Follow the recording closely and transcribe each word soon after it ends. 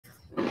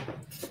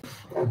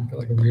Got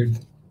like a weird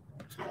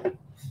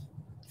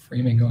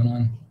framing going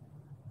on.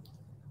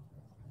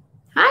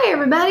 Hi,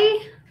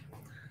 everybody.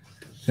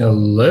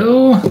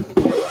 Hello.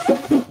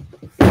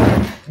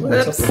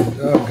 Whoops.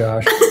 Oh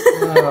gosh.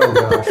 Oh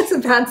gosh. That's a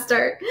bad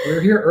start. We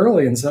were here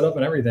early and set up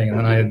and everything, and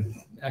then I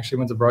actually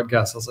went to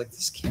broadcast. I was like,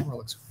 this camera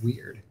looks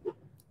weird.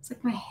 It's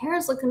like my hair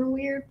is looking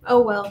weird. Oh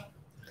well.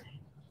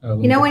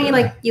 Oh, you know when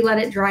you let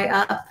it dry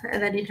up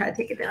and then you try to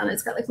take it down,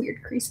 it's got like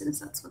weird creases.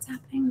 That's what's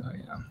happening. Oh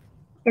yeah.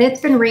 And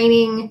it's been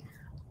raining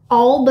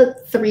all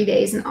but 3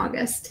 days in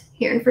August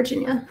here in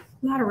Virginia.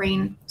 A lot of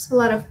rain. It's a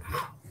lot of.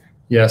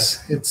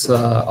 Yes, it's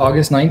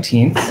August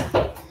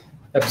 19th,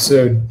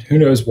 episode who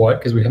knows what,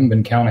 because we haven't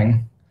been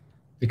counting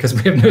because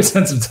we have no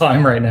sense of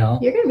time right now.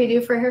 You're gonna be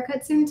due for a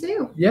haircut soon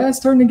too. Yeah, it's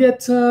starting to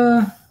get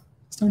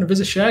starting to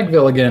visit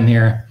Shagville again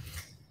here.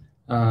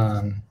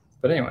 But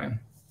anyway,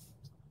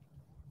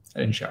 I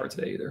didn't shower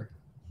today either.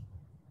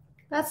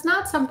 That's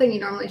not something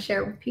you normally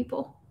share with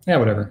people. Yeah,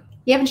 whatever.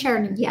 You haven't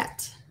showered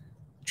yet.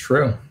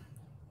 True.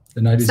 The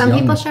night is Some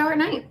young. people shower at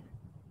night.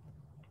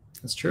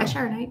 That's true. I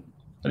shower at night.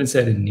 I didn't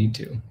say I didn't need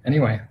to.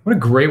 Anyway, what a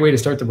great way to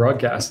start the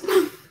broadcast.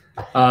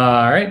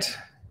 All right.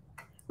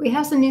 We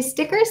have some new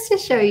stickers to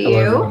show you. Hello,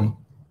 everyone.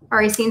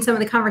 Already seen some of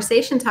the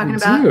conversation talking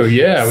about.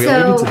 Yeah, we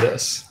alluded to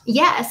this.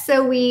 Yeah,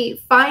 so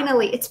we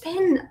finally, it's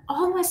been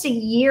almost a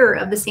year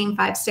of the same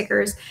 5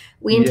 stickers.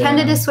 We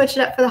intended to switch it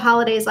up for the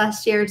holidays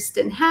last year. It just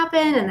didn't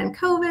happen. And then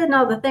COVID and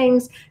all the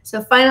things.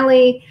 So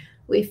finally,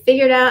 we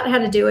figured out how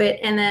to do it.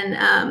 And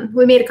then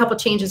we made a couple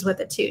changes with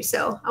it too.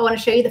 So I want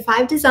to show you the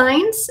 5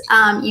 designs.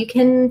 You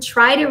can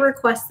try to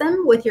request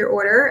them with your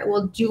order.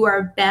 We'll do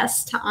our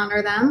best to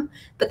honor them,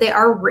 but they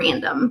are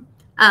random.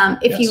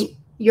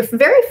 Your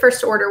very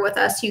first order with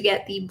us, you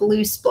get the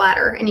blue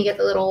splatter and you get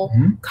the little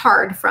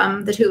card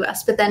from the 2 of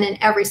us. But then in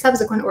every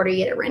subsequent order,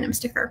 you get a random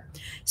sticker.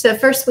 So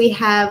first we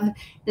have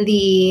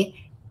the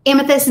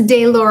Amethyst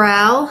de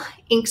L'Oreal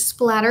ink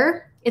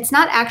splatter. It's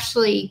not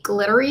actually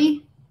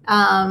glittery.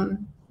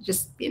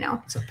 Just, you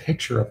know. It's a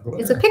picture of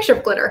glitter. It's a picture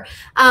of glitter.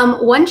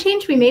 One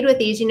change we made with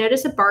these, you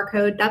notice a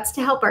barcode. That's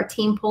to help our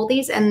team pull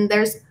these. And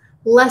there's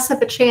less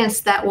of a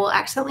chance that we'll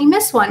accidentally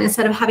miss one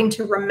instead of having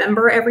to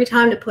remember every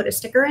time to put a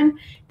sticker in.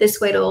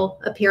 This way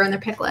it'll appear on their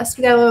pick list.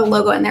 We got a little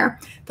logo in there.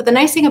 But the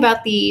nice thing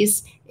about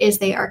these is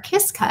they are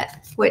kiss cut,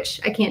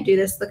 which I can't do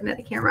this looking at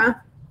the camera.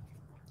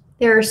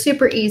 They're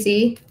super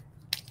easy.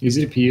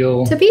 Easy to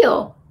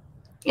peel.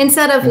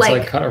 Instead of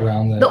like cut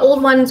around the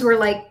old ones were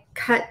like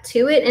cut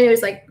to it. And it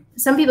was like,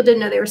 some people didn't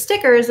know they were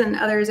stickers and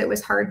others it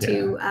was hard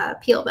to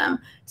peel them.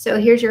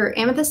 So here's your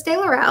Amethyst de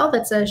L'Oreal.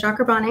 That's a Jacques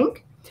Herbin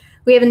ink.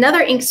 We have another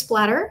ink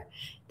splatter.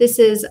 This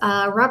is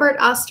Robert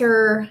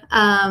Oster.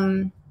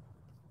 I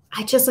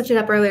just looked it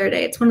up earlier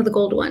today. It's one of the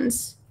gold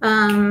ones.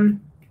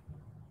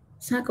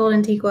 It's not gold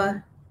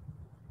Antiqua.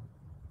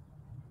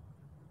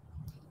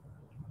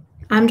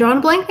 I'm drawing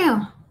a blank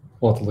now.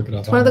 We'll have to look it up.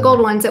 It's one of the gold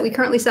ones that we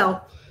currently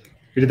sell.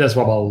 We did that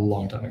swap a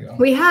long time ago.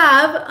 We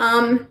have,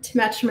 to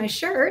match my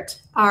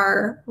shirt,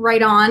 our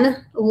Right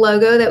On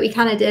logo that we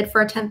kind of did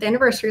for our 10th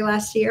anniversary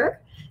last year.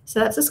 So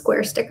that's a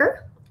square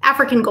sticker.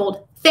 African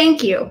gold.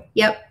 Thank you.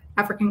 Yep,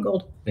 African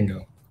gold.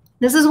 Bingo.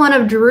 This is one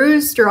of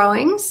Drew's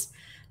drawings.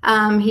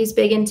 He's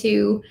big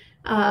into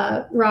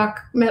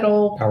rock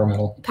metal.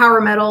 Power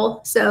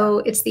metal. So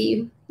it's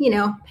the,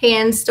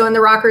 hands doing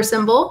the rocker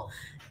symbol.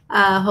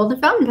 Holding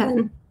a fountain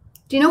pen.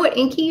 Do you know what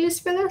ink he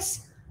used for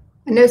this?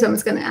 I know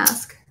someone's going to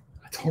ask.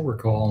 I don't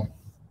recall.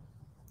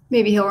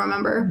 Maybe he'll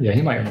remember. Yeah,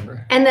 he might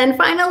remember. And then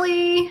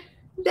finally,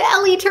 the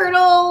Ellie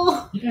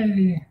turtle.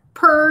 Yay.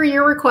 Per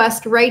your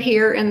request right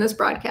here in this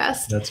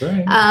broadcast. That's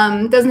right.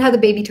 Doesn't have the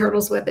baby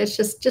turtles with it.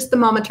 It's just the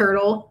mama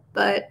turtle,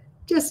 but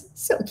just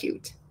so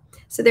cute.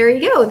 So there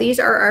you go. These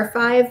are our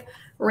 5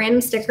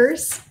 random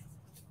stickers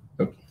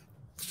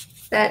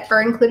that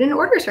are included in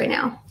orders right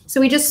now.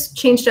 So we just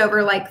changed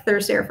over like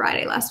Thursday or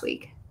Friday last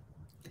week.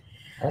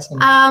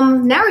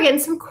 Awesome. Now we're getting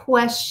some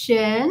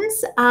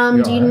questions.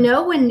 Do you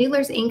know when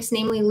Noodler's inks,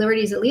 namely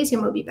Liberty's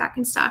Elysium, will be back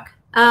in stock?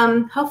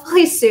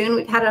 Hopefully soon.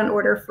 We've had it on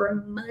order for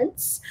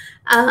months.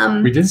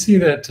 We did see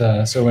that.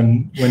 So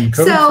when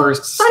COVID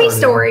first started. Funny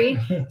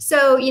story.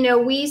 So,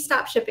 we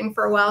stopped shipping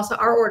for a while. So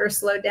our order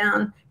slowed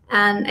down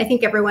and I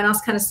think everyone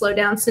else kind of slowed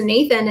down. So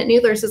Nathan at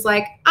Noodler's is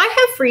like, I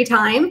have free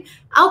time.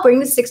 I'll bring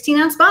the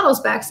 16-ounce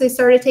bottles back. So they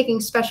started taking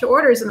special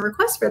orders and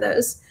requests for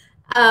those.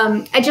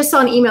 I just saw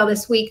an email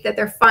this week that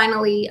they're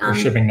finally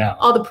shipping now.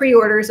 All the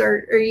pre-orders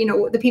are,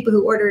 the people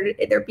who ordered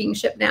it, they're being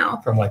shipped now.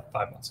 From like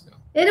 5 months ago.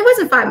 And it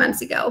wasn't 5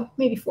 months ago,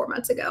 maybe 4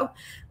 months ago.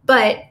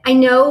 But I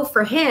know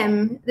for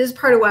him, this is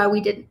part of why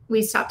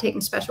we stopped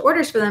taking special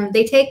orders for them.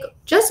 They take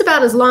just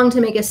about as long to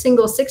make a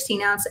single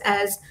 16-ounce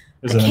as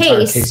a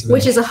case,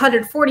 which is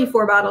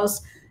 144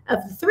 bottles of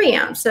the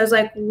 3-ounce. So I was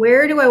like,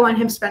 where do I want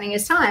him spending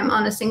his time?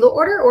 On a single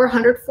order or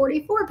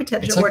 144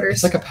 potential orders?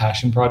 It's like a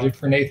passion project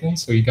for Nathan.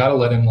 So you got to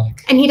let him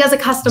And he does a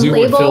custom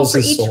label for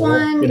each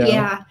one.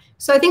 Yeah.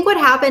 So I think what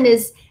happened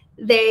is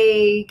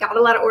they got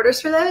a lot of orders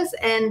for those,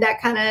 and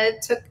that kind of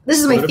took, this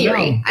is my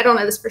theory, I don't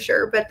know this for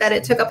sure, but that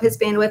it took up his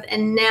bandwidth,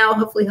 and now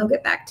hopefully he'll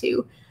get back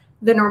to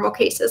the normal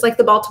cases. Like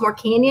the Baltimore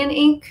Canyon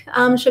ink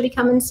should be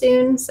coming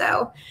soon.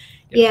 So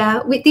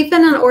yeah, they've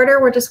been on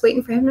order. We're just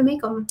waiting for him to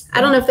make them.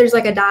 I don't know if there's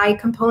like a dye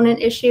component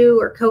issue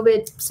or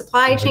COVID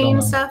supply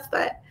chain stuff,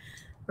 but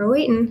we're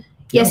waiting.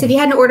 Yes, if you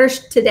hadn't ordered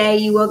today,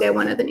 you will get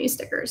one of the new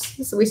stickers.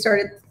 So we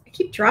started, I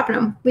keep dropping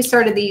them. We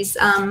started these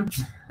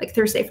like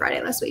Thursday,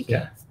 Friday last week.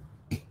 Yeah.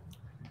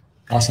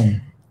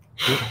 Awesome.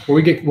 Will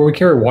we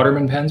carry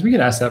Waterman pens? We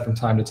get asked that from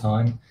time to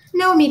time.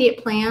 No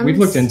immediate plans. We've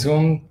looked into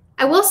them.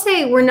 I will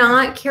say we're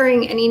not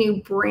carrying any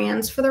new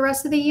brands for the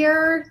rest of the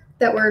year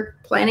that we're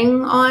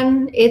planning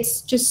on.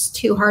 It's just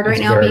too hard right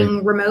now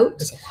being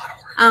remote. It's a lot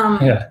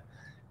of work. Yeah.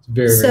 It's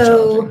very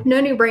challenging.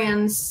 No new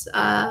brands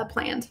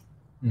planned.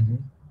 Mm-hmm.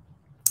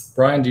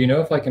 Brian, do you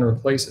know if I can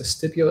replace a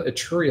Stipula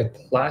Etruria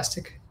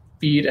plastic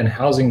feed and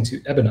housing to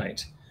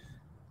ebonite?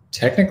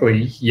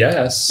 Technically,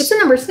 yes. It's a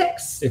number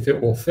 6. If it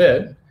will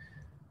fit,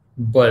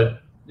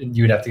 but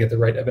you'd have to get the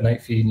right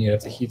ebonite feed and you'd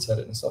have to heat set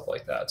it and stuff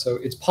like that. So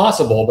it's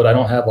possible, but I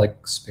don't have like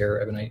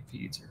spare ebonite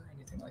feeds or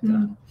anything like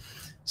that.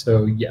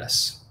 So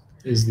yes,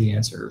 is the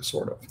answer,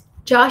 sort of.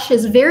 Josh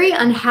is very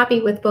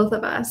unhappy with both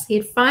of us. He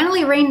had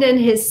finally reined in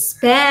his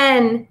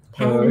spend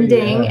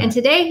pending, and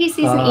today he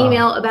sees an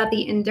email about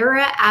the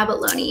Endura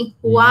abalone.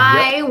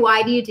 Why?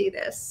 Why do you do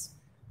this?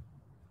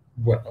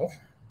 Well,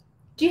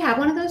 do you have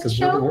one of those to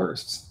show? Because we're the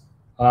worst.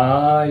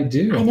 I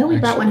do. I know we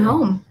brought one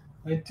home.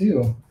 I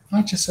do.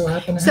 I just so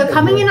happen to have it.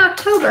 Coming in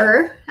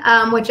October,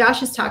 what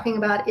Josh is talking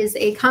about is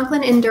a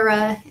Conklin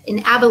Endura in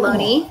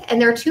abalone, and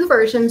there are 2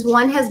 versions.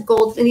 One has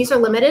gold, and these are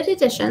limited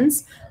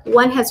editions.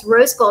 One has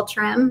rose gold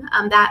trim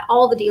that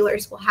all the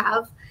dealers will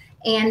have.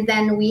 And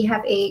then we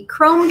have a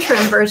chrome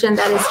trim version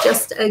that is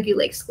just a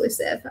Goulet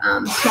exclusive.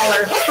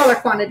 Smaller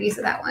quantities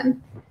of that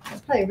one.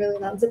 That's probably a really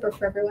loud zipper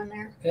for everyone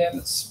there. And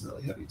it's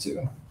really heavy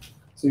too.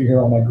 So you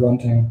hear all my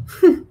grunting.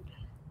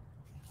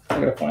 I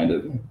gotta find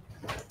it.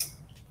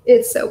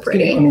 It's so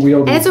pretty. And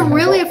it's a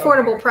really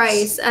affordable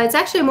price. It's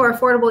actually more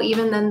affordable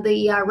even than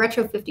the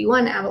Retro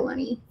 51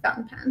 abalone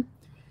fountain pen.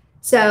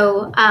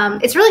 So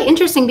it's really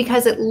interesting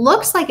because it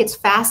looks like it's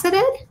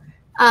faceted.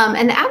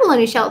 And the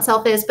abalone shell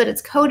itself is, but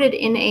it's coated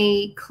in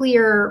a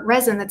clear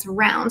resin that's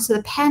round. So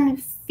the pen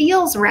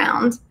feels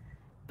round,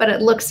 but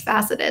it looks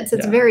faceted. So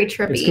it's very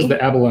trippy. It's because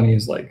the abalone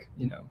is like,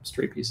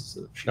 straight pieces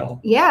of shell.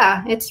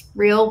 Yeah, it's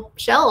real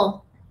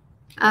shell.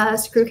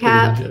 Screw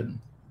cap.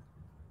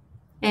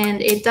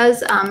 And it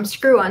does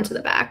screw onto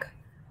the back.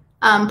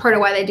 Part of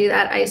why they do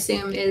that, I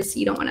assume, is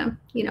you don't want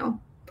to,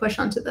 push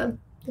onto the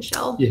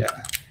shell. Yeah.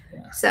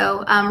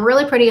 So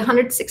really pretty,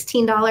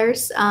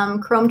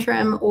 $116, chrome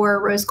trim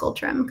or rose gold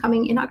trim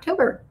coming in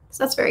October.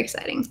 So that's very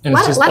exciting. A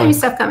lot of new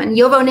stuff coming.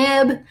 Yovo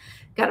nib,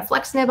 got a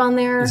flex nib on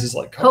there. This is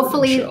like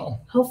hopefully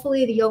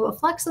the Yovo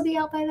flex will be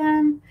out by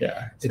then.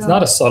 Yeah, it's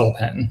not a subtle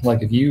pen.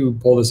 Like if you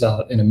pull this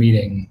out in a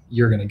meeting,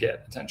 you're going to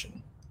get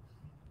attention.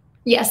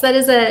 Yes, that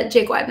is a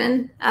Jake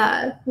Weidman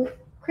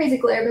crazy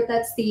glare, but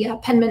that's the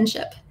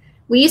penmanship.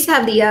 We used to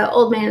have the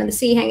Old Man of the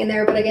Sea hanging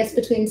there, but I guess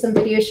between some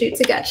video shoots,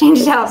 it got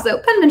changed out. So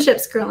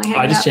penmanship's currently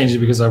hanging I just changed it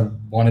because I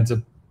wanted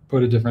to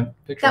put a different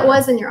picture. That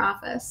was in your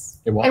office.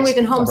 It was. And we've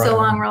been home so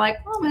long, we're like,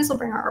 might as well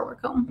bring our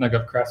artwork home. And I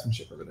got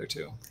craftsmanship over there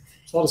too.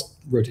 So I'll just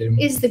rotate them.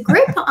 Is the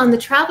grip on the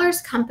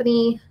Travelers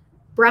Company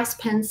brass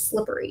pen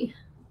slippery?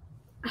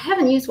 I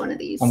haven't used one of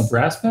these. On the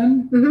brass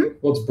pen? Mm-hmm.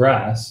 Well, it's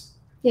brass.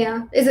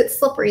 Yeah. Is it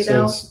slippery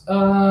though?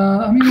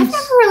 I mean, I've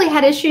never really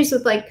had issues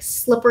with like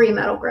slippery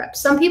metal grips.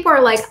 Some people are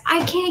like,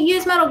 I can't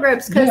use metal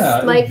grips because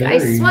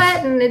I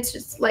sweat and it's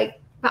just like.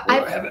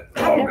 I have it.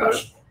 Oh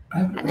gosh.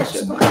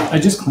 I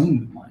just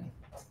cleaned mine.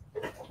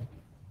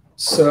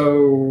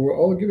 So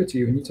I'll give it to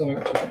you and you tell me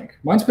what you think.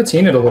 Mine's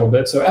patinaed a little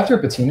bit. So after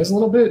it patinas a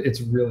little bit,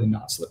 it's really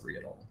not slippery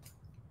at all.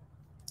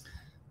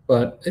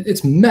 But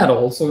it's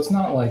metal, so it's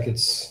not like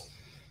it's.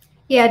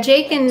 Yeah,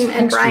 Jake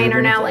and Brian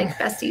are now like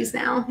besties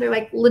now. They're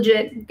like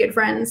legit good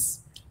friends.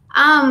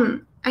 I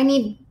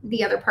need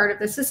the other part of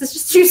this. This is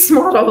just too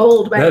small to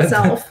hold by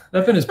itself.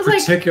 That pen is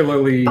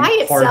particularly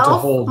hard to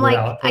hold. I'm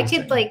like, I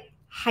could like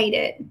hide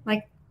it.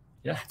 Like,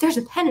 there's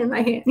a pen in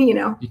my hand,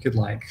 You could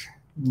like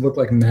look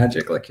like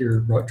magic, like you're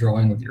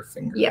drawing with your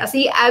finger. Yeah, so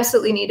you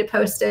absolutely need to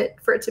post it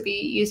for it to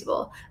be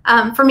usable.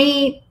 For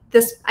me,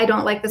 I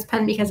don't like this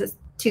pen because it's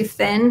too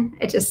thin.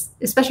 It just,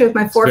 especially with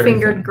my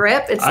 4-fingered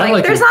grip, it's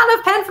like there's not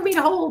enough pen for me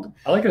to hold.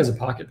 I like it as a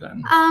pocket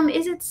pen.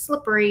 Is it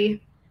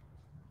slippery?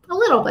 A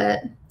little bit.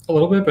 A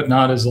little bit, but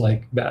not as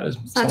like bad as.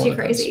 It's not too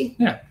crazy.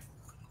 Yeah.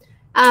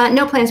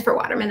 No plans for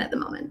Waterman at the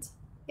moment.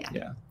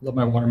 Yeah. Love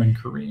my Waterman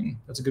Kareen.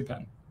 That's a good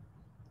pen.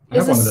 I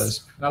have one of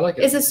those. I like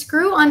it. Is a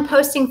screw on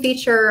posting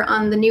feature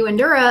on the new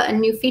Endura a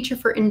new feature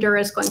for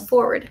Enduras going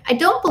forward? I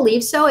don't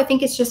believe so. I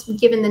think it's just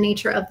given the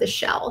nature of the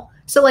shell.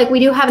 So like we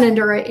do have an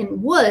Endura in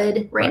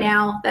wood right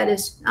now that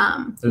is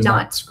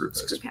not screw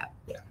cap.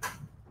 Yeah. I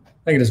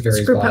think it just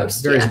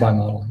varies by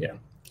model. Yeah.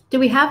 Do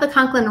we have the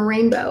Conklin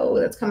Rainbow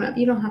that's coming up?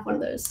 You don't have one of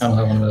those. I don't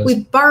have one of those.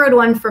 We borrowed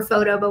one for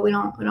photo, but we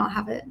don't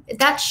have it.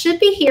 That should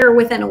be here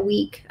within a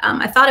week.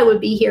 I thought it would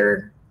be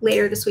here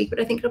later this week, but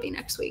I think it'll be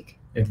next week.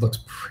 It looks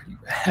pretty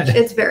bad.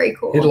 It's very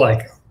cool. It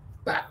like,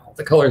 wow.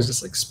 the colors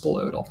just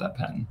explode off that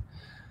pen.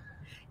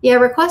 Yeah,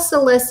 request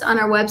a list on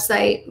our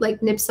website,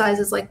 like nib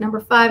sizes like number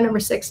 5, number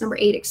 6, number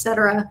 8,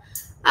 etc.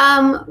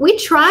 We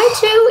try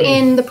to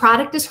in the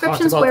product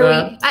descriptions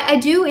where I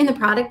do in the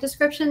product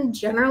description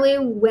generally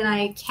when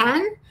I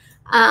can.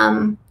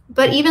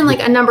 But even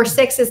like a number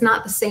 6 is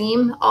not the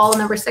same, all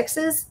number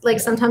 6s. Like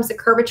sometimes the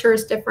curvature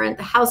is different,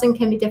 the housing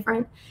can be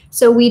different.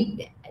 So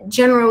we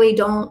generally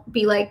don't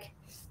be like,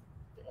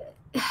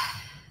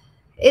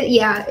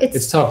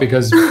 it's tough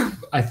because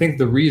I think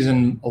the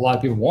reason a lot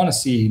of people want to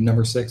see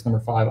number 6, number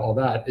 5, all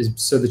that is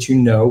so that you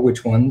know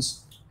which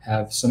ones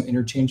have some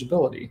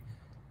interchangeability.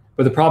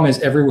 But the problem is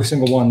every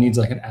single one needs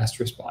like an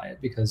asterisk by it,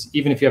 because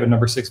even if you have a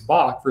number 6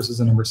 Bach versus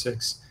a number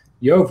 6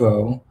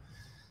 Yovo,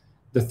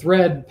 the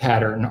thread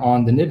pattern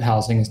on the nib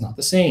housing is not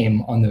the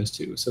same on those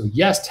two. So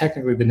yes,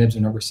 technically the nibs are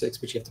number 6,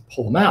 but you have to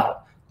pull them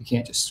out. You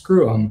can't just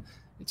screw them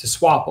to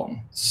swap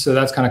them. So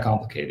that's kind of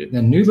complicated.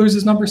 Then Noodler's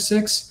is number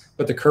 6,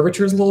 but the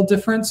curvature is a little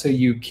different, so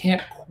you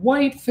can't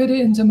quite fit it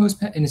into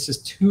most and it's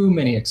just too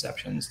many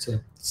exceptions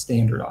to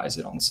standardize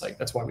it on the site.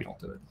 That's why we don't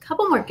do it. A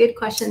couple more good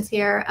questions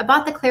here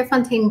about the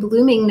Clairefontaine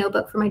blooming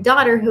notebook for my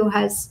daughter who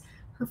has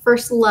her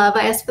first love.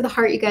 I asked for the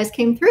heart. You guys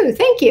came through.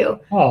 Thank you.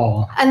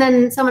 Oh. And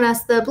then someone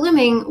asked the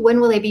blooming, when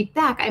will they be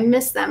back? I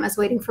miss them. I was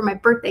waiting for my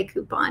birthday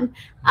coupon.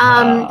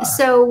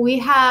 So we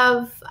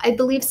have, I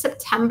believe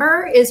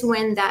September is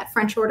when that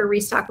French order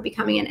restock will be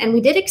coming in. And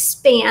we did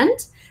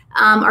expand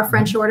our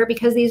French order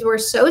because these were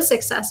so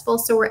successful.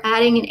 So we're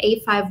adding an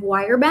A5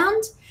 wire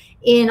bound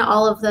in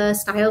all of the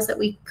styles that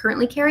we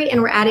currently carry.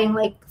 And we're adding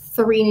like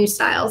 3 new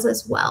styles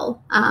as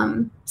well.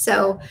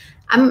 So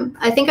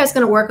I think I was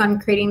going to work on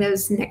creating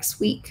those next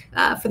week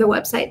for the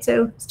website.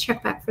 So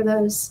check back for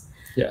those.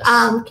 Yes.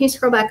 Can you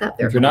scroll back up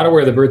there? If you're not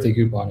aware of the birthday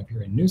coupon, if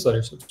you're a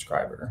newsletter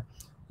subscriber,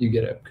 you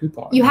get a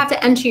coupon. You have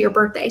to enter your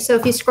birthday. So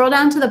if you scroll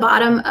down to the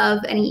bottom of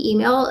any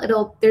email,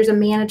 there's a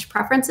manage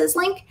preferences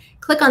link.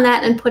 Click on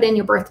that and put in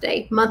your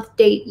birthday, month,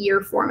 date, year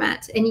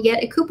format, and you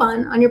get a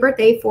coupon on your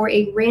birthday for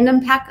a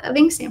random pack of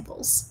ink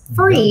samples.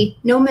 Free,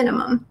 no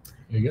minimum.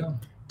 There you go.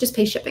 Just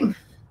pay shipping.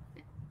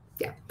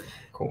 Yeah.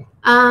 Cool.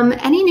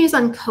 Any news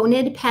on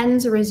Conid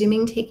pens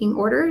resuming taking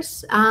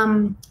orders?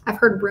 I've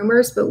heard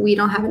rumors, but we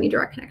don't have any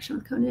direct connection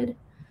with Conid.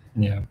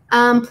 Yeah.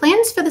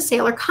 Plans for the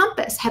Sailor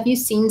Compass. Have you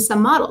seen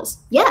some models?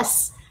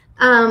 Yes.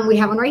 We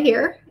have one right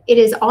here. It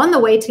is on the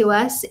way to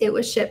us. It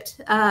was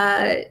shipped.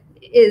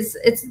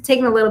 It's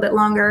taking a little bit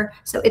longer.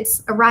 So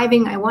it's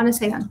arriving, I want to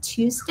say, on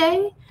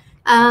Tuesday.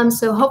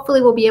 So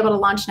hopefully we'll be able to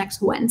launch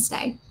next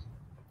Wednesday.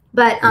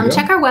 But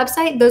check our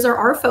website. Those are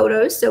our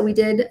photos. So we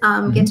did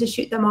get to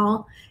shoot them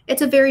all.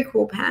 It's a very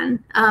cool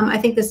pen. I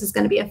think this is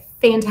going to be a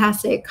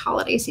fantastic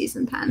holiday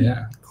season pen.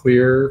 Yeah,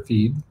 clear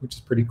feed, which is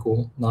pretty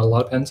cool. Not a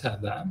lot of pens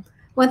have that.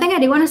 One thing I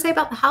do want to say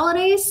about the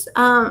holidays,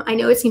 I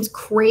know it seems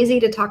crazy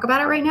to talk about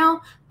it right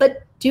now,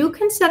 but do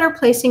consider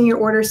placing your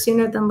order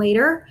sooner than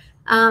later.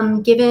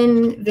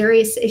 Given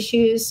various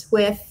issues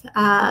with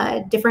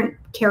different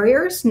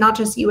carriers, not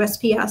just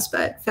USPS,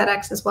 but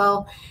FedEx as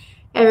well.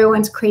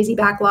 Everyone's crazy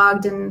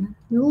backlogged and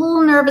a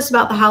little nervous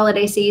about the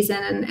holiday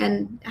season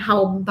and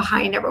how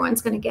behind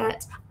everyone's going to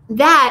get.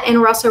 That, and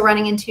we're also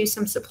running into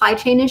some supply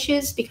chain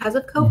issues because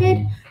of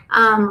COVID,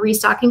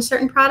 restocking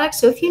certain products.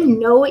 So if you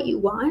know what you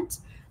want,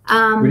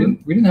 we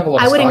didn't have a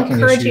lot of stocking issues. I would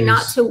encourage you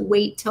not to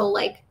wait till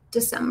like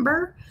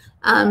December.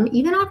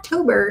 Even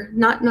October,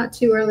 not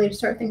too early to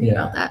start thinking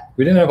about that.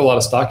 We didn't have a lot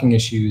of stocking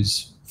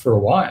issues for a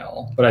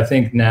while, but I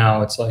think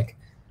now it's like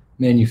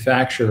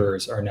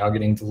manufacturers are now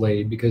getting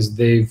delayed because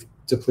they've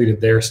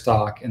depleted their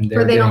stock and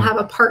they don't have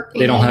a part.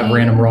 They don't have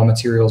random raw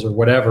materials or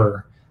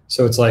whatever.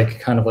 So it's like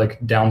kind of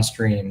like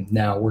downstream.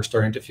 Now we're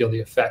starting to feel the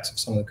effects of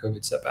some of the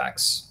COVID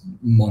setbacks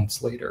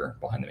months later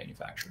behind the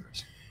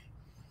manufacturers.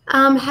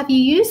 Have you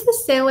used the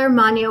Sailor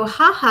Manyo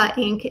Haha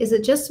ink? Is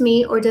it just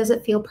me or does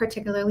it feel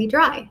particularly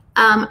dry?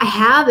 I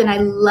have, and I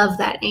love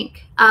that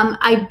ink.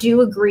 I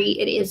do agree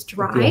it is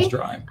dry. It feels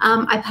dry.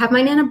 I have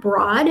mine in a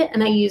broad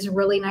and I use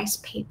really nice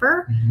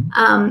paper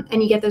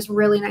and you get those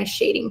really nice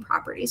shading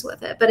properties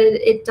with it, but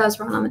it does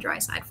run on the dry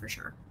side for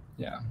sure.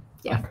 Yeah.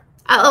 Yeah.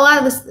 A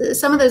lot of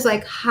some of those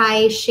like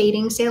high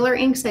shading Sailor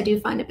inks, I do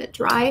find a bit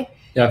dry.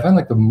 Yeah, I find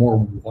like the more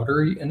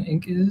watery an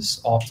ink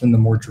is, often the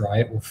more dry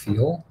it will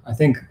feel. I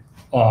think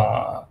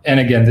and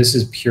again, this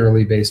is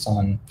purely based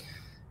on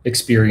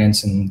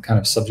experience and kind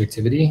of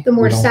subjectivity. The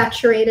more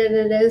saturated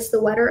it is,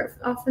 the wetter it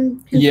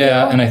often can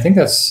feel. And I think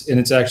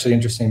it's actually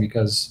interesting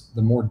because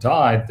the more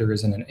dye there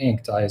is in an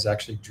ink, dye is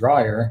actually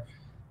drier.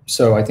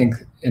 So I think,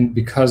 and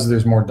because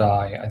there's more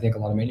dye, I think a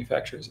lot of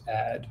manufacturers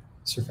add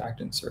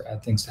surfactants or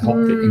add things to help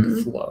the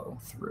ink flow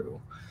through.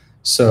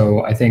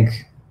 So I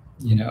think,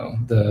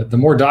 the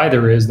more dye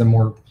there is, the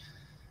more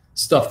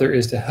stuff there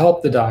is to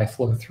help the dye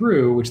flow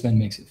through, which then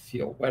makes it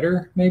feel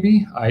wetter,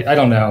 maybe. I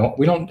don't know.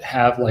 We don't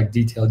have like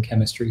detailed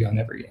chemistry on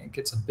every ink.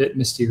 It's a bit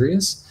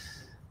mysterious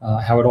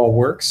how it all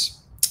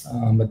works.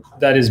 But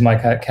that is my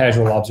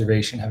casual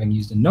observation, having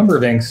used a number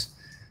of inks.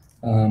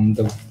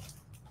 The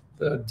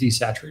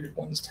desaturated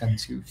ones tend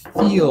to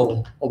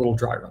feel a little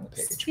drier on the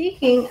page.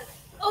 Speaking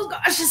Oh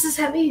gosh, this is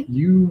heavy.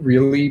 You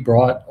really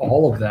brought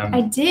all of them.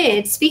 I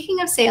did.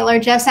 Speaking of Sailor,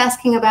 Jeff's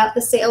asking about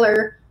the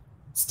Sailor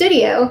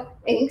Studio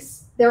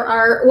inks. There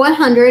are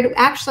 100,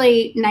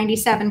 actually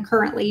 97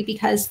 currently,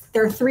 because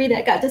there are 3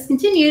 that got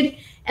discontinued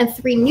and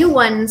 3 new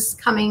ones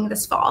coming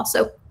this fall.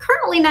 So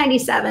currently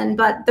 97,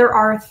 but there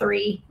are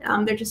 3.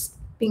 They're just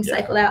being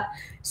cycled out.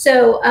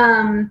 So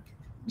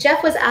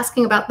Jeff was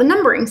asking about the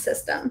numbering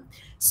system.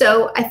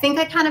 So I think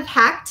I kind of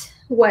hacked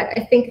what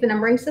I think the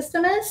numbering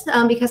system is,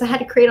 because I had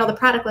to create all the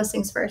product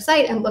listings for our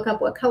site and look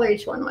up what color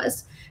each one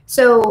was.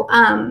 So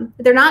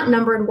they're not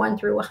numbered 1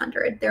 through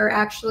 100. They're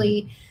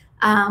actually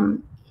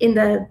in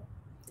the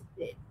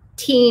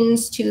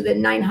teens to the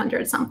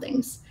 900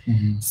 somethings.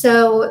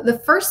 So the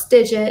first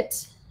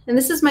digit, and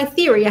this is my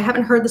theory, I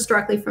haven't heard this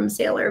directly from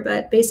Sailor,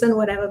 but based on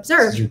what I've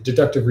observed, this is your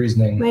deductive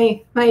reasoning.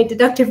 My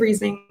deductive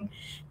reasoning,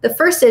 the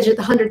first digit,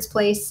 the hundreds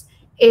place,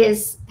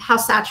 is how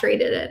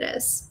saturated it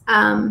is,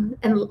 and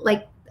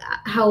like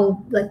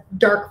how like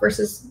dark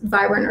versus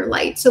vibrant or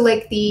light. So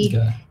like the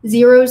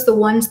zeros, the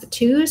ones, the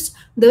twos,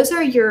 those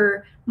are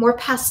your more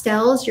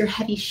pastels, your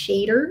heavy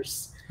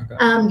shaders.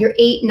 Your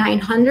 800s,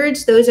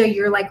 900s, those are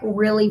your like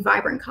really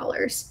vibrant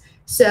colors.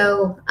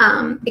 So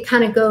it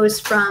kind of goes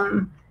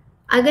from,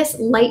 I guess,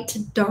 light to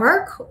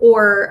dark,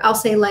 or I'll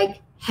say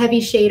like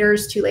heavy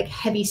shaders to like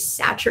heavy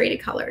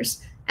saturated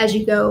colors as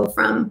you go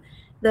from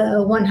the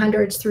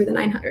 100s through the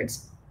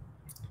 900s.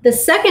 The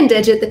second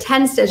digit, the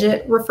tens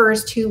digit,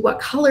 refers to what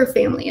color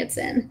family it's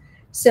in.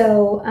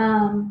 So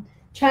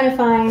trying to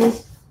find,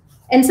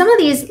 and some of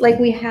these like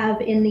we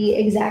have in the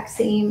exact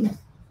same,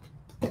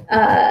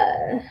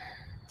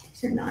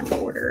 they're not in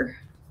order.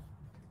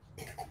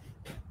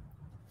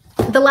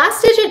 The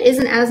last digit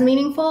isn't as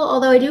meaningful,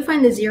 although I do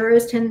find the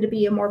zeros tend to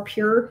be a more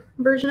pure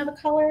version of a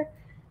color.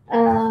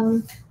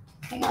 Hang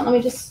on, let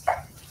me just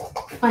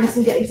find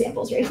some good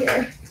examples right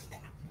here.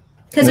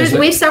 Because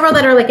we have several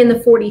that are like in the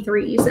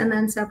 43s and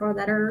then several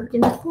that are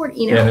in the 40s.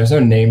 You know? Yeah, there's no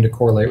name to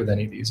correlate with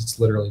any of these. It's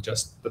literally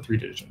just the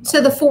 3-digit number.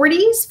 So the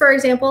 40s, for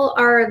example,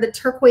 are the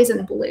turquoise and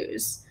the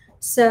blues.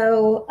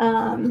 So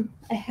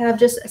I have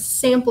just a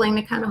sampling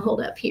to kind of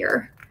hold up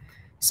here.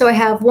 So I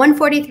have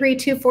 143,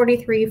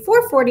 243,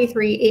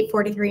 443,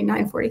 843,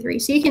 943.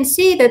 So you can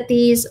see that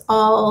these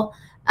all,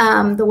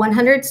 the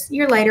 100s,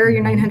 you're lighter,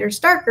 your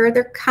 900s darker.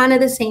 They're kind of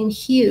the same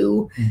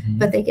hue,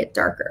 but they get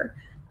darker.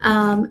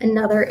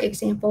 Another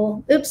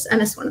example, oops, I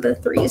missed one of the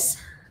 3s.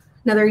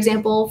 Another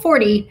example,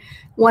 40,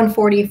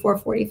 140,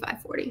 440,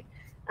 540.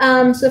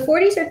 So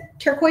 40s are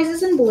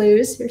turquoises and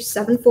blues. Here's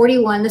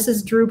 741. This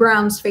is Drew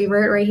Brown's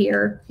favorite right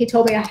here. He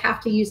told me I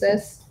have to use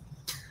this.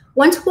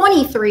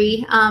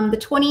 123, the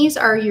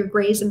 20s are your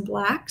grays and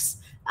blacks.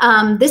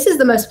 This is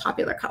the most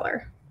popular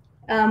color.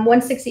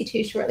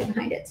 162 shortly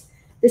behind it.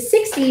 The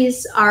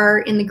 60s are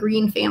in the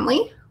green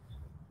family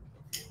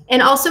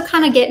and also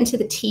kind of get into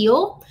the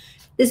teal.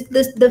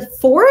 The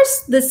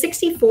 4s, the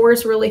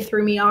 64s really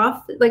threw me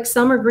off. Like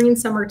some are green,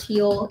 some are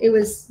teal. It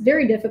was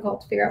very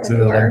difficult to figure out what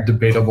they were. Like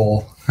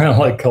debatable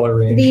like color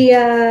range.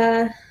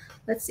 The,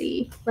 let's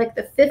see, like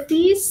the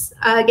 50s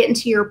get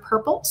into your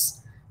purples.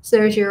 So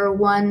there's your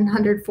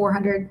 100,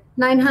 400,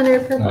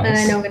 900 purple. Nice. And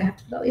I know I'm going to have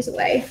to put all these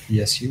away.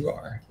 Yes, you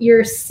are.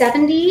 Your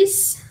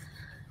 70s,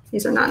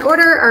 these are not in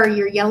order, are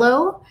your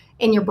yellow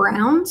and your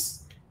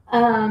browns.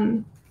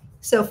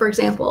 So for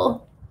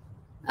example,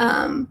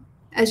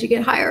 as you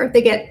get higher,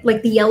 they get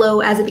like the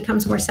yellow as it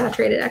becomes more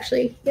saturated,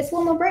 actually gets a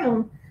little more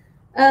brown.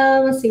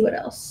 Let's see what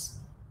else.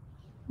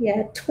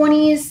 Yeah,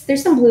 20s,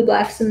 there's some blue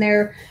blacks in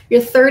there.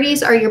 Your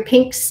 30s are your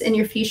pinks and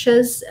your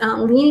fuchsias,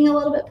 leaning a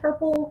little bit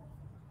purple.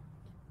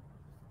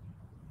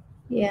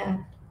 Yeah.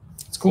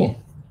 It's cool.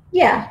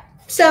 Yeah.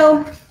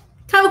 So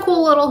kind of a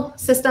cool little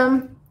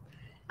system.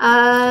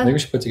 I think we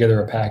should put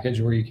together a package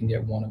where you can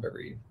get one of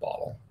every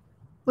bottle.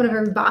 One of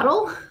every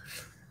bottle?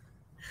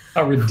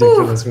 How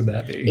ridiculous would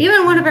that be?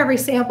 Even one of every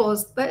sample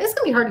is, but it's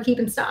going to be hard to keep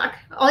in stock.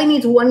 All you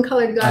need is one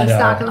color to go in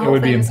stock. And the whole it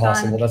would be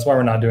impossible. That's why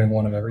we're not doing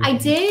one of every. I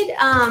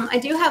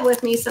do have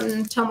with me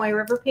some Tomoe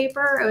River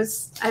paper.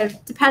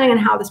 Depending on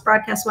how this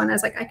broadcast went, I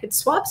was like, I could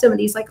swap some of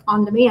these like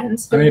on demand.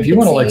 So I mean, if you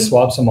want to like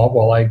swap some up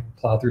while I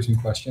plow through some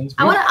questions.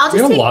 We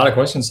have a lot of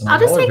questions tonight.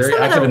 Y'all are very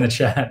active in the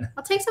chat.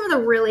 I'll take some of the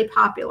really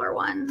popular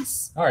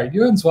ones. All right, go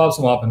ahead and swap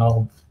some up and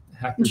I'll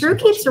Drew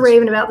keeps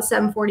raving about the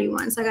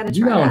 741, so I got to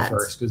try that. One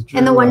first, Drew,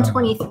 and the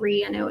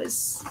 123, I know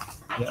is.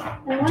 Yeah,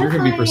 Drew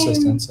can be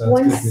persistent. So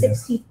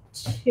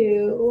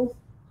 162.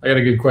 I got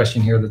a good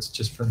question here that's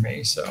just for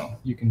me, so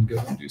you can go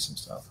and do some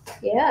stuff.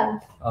 Yeah.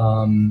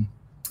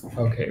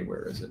 Okay,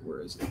 where is it?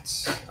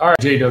 All right,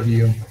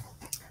 JW.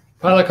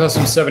 Pilot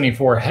Custom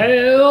 74.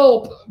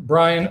 Help,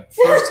 Brian.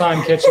 First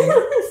time catching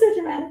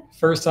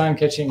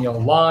you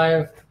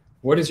live.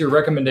 What is your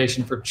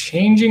recommendation for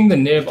changing the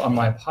nib on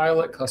my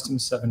Pilot Custom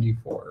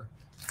 74?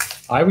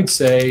 I would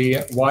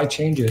say, why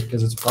change it?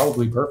 Because it's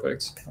probably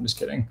perfect. I'm just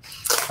kidding.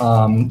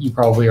 You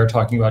probably are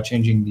talking about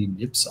changing the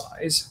nib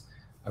size,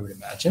 I would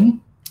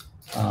imagine.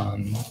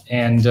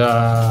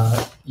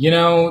 You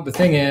know, the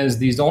thing is,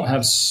 these don't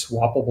have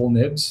swappable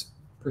nibs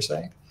per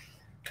se.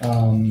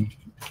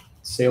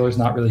 Sailor's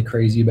not really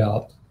crazy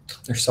about,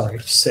 or sorry,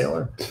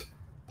 Sailor.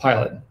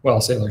 Pilot,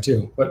 well, Sailor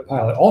too, but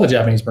Pilot, all the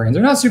Japanese brands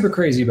are not super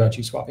crazy about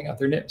you swapping out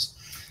their nibs.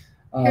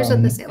 Here's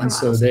what the Sailor and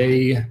so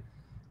they,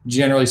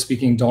 generally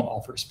speaking, don't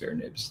offer spare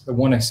nibs. The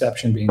one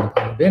exception being the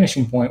Pilot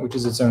Vanishing Point, which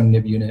is its own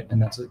nib unit,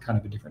 and that's kind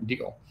of a different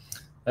deal.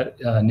 That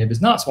nib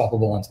is not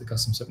swappable onto the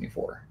Custom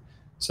 74.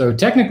 So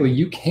technically,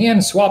 you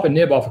can swap a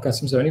nib off a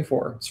Custom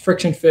 74. It's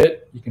friction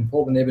fit. You can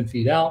pull the nib and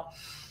feed out.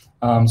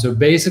 So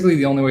basically,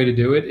 the only way to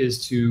do it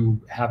is to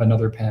have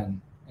another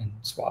pen and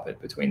swap it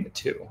between the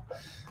two.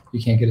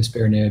 You can't get a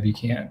spare nib. You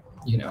can't,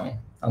 you know,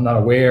 I'm not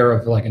aware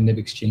of like a nib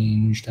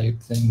exchange type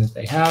thing that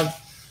they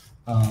have.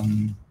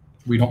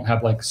 We don't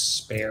have like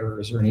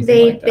spares or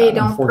anything like that.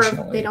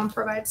 They don't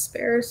provide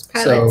spares.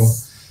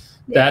 Pilots,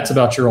 so that's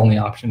about your only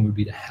option would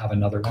be to have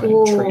another one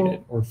and trade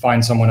it, or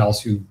find someone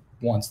else who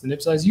wants the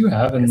nib size you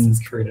have and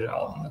trade it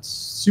out. That's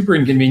super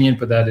inconvenient,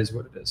 but that is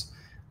what it is.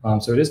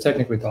 So it is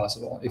technically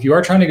possible. If you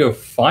are trying to go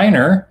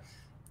finer,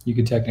 you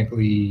could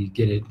technically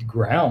get it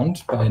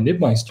ground by a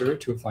Nibmeister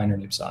to a finer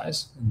nib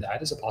size, and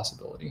that is a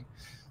possibility.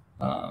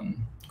 Of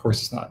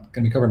course, it's not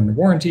going to be covered under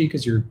warranty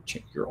because you're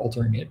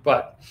altering it,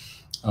 but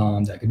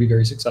that could be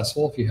very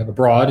successful. If you have a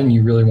broad and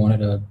you really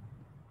wanted a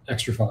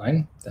extra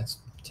fine, that's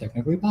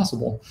technically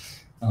possible.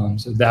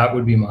 So that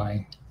would be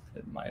my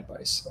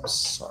advice. I'm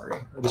sorry.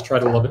 I just try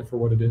to love it for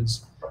what it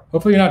is.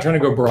 Hopefully you're not trying to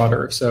go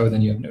broader. If so,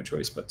 then you have no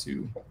choice but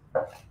to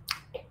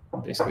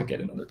basically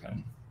get another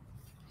pen.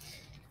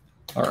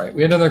 All right,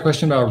 we had another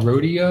question about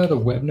Rhodia, the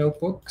web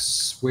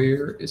notebooks.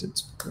 Where is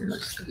it? Where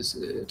is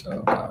it?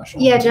 Oh gosh.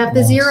 Yeah, Jeff,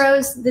 the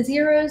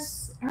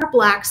zeros are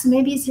black, so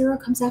maybe 0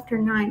 comes after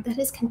 9. That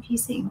is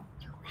confusing.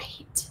 You're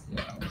right.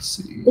 Yeah, let's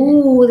see.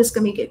 Oh, this is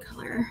gonna be a good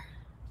color.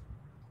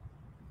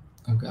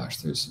 Oh gosh,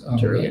 there's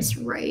Julia's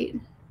right.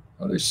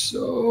 Oh, there's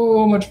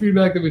so much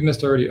feedback that we've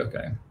missed already.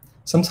 Okay.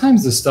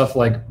 Sometimes this stuff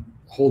like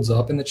holds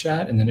up in the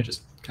chat and then it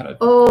just kind of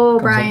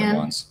comes Brian. up at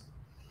once.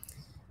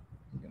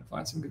 You're gonna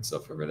find some good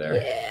stuff over there.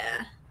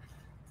 Yeah.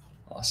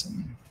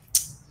 Awesome.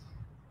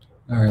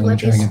 All right,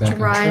 let me try and get back on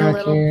track a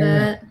little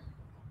here.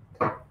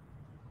 bit.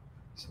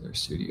 So there's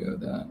Studio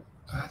that.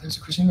 There's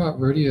a question about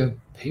Rhodia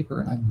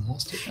paper and I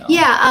lost it now.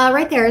 Yeah,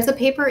 right there is a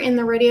paper in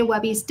the Rhodia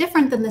Webbies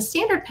different than the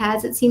standard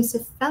pads. It seems to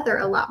feather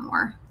a lot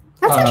more.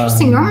 That's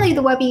interesting. Normally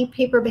the Webby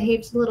paper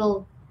behaves a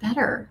little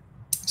better.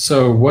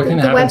 So what can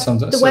happen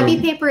sometimes? The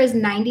Webby paper is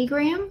 90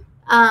 gram,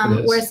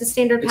 whereas the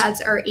standard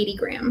pads are 80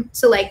 gram.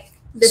 So like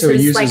this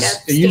is like a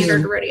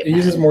standard Rhodia pad. It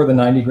uses more than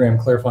 90 gram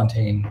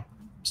Clairefontaine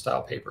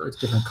style paper. It's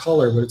different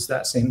color, but it's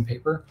that same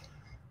paper.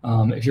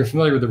 If you're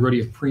familiar with the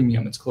Rhodia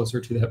Premium, it's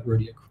closer to that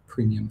Rhodia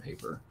Premium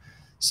paper.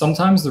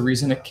 Sometimes the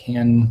reason it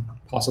can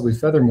possibly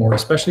feather more,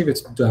 especially if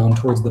it's down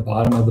towards the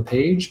bottom of the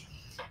page,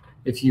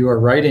 if you are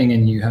writing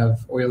and you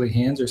have oily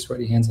hands or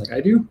sweaty hands like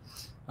I do,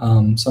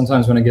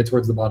 sometimes when I get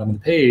towards the bottom of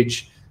the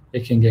page,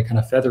 it can get kind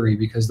of feathery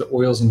because the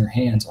oils in your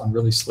hands on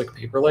really slick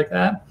paper like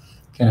that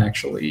can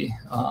actually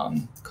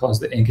cause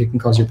the ink. It can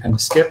cause your pen to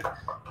skip.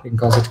 It can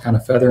cause it to kind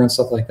of feather and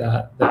stuff like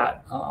that.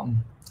 That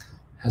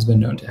has been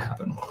known to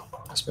happen,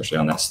 especially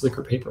on that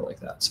slicker paper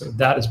like that. So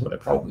that is what I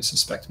probably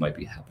suspect might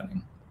be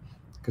happening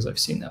because I've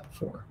seen that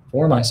before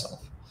for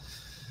myself.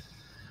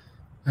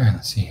 All right,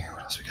 let's see here.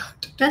 What else we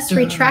got? Best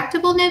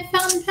retractable nib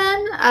fountain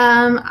pen?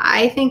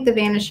 I think the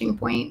Vanishing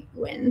Point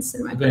wins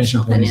in my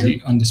personal opinion. The Vanishing Point is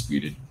the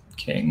undisputed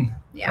king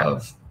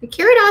of. The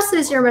Curiosity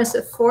is your most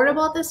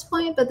affordable at this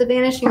point, but the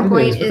Vanishing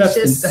Point is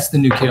just that's the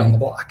new kid on the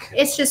block.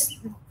 It's just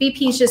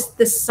VP is just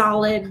the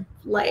solid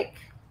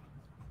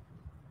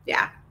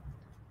yeah.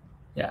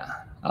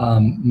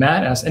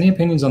 Matt asked, any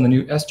opinions on the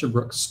new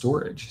Esterbrook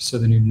storage? So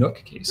the new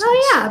Nook cases.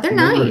 Oh yeah, they're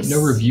nice.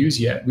 No reviews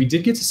yet. We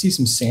did get to see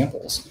some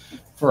samples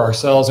for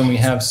ourselves, and we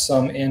have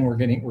some in.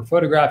 We're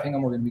photographing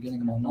them. We're going to be getting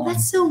them online. Oh,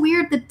 that's so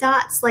weird. The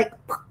dots like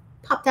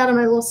popped out of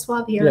my little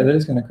swab here. Yeah, that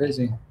is kind of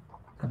crazy.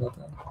 How about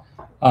that?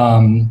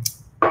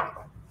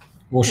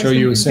 We'll show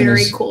you as soon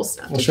as cool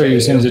stuff. We'll show you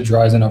as soon as it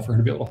dries enough for her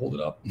to be able to hold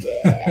it up.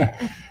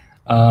 Yeah.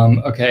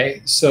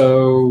 Okay,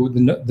 so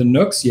the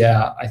Nooks,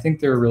 yeah, I think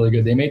they're really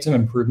good. They made some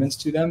improvements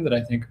to them that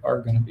I think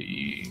are going to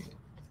be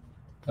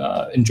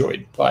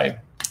enjoyed by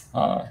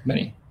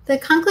many. The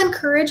Conklin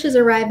Courage is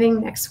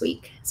arriving next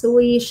week, so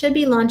we should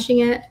be launching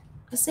it,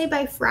 let's say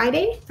by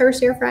Friday,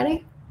 Thursday or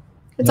Friday.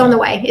 It's on the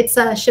way. It's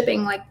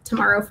shipping like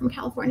tomorrow from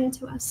California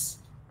to us.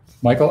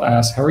 Michael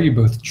asks, how are you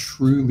both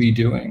truly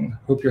doing?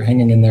 Hope you're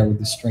hanging in there with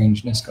the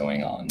strangeness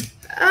going on.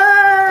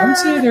 I would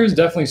say there's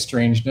definitely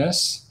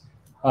strangeness.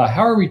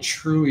 How are we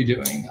truly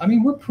doing? I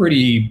mean, we're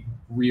pretty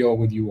real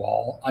with you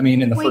all. I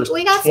mean, in the first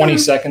 20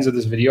 seconds of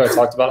this video, I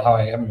talked about how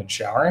I haven't been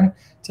showering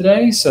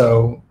today.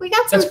 So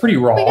that's pretty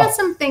raw. We got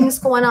some things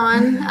going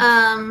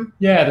on.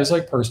 Yeah, there's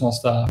like personal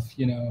stuff,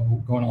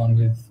 going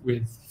on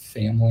with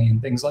family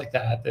and things like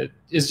that. That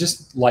is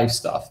just life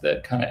stuff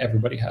that kind of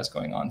everybody has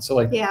going on. So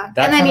like, yeah.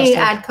 And then you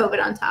add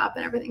COVID on top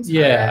and everything's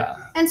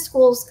and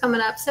school's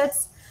coming up. So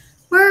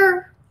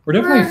we're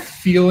definitely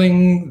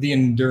feeling the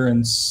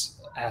endurance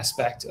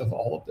aspect of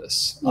all of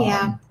this.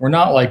 We're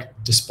not like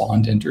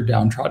despondent or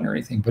downtrodden or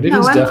anything, but it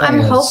is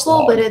definitely I'm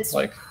hopeful, but it's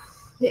like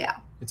Yeah.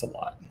 It's a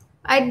lot.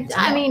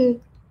 I mean,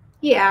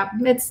 yeah,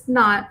 it's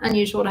not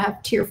unusual to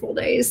have tearful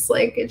days.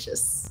 Like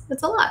it's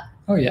a lot.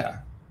 Oh yeah.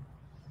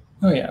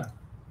 Oh yeah.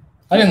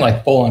 I didn't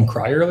like full on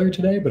cry earlier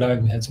today, but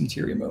I've had some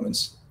teary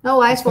moments.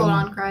 Oh, I full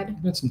on cried.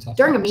 It's some tough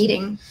during times. a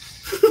meeting.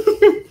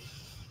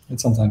 It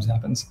sometimes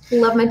happens.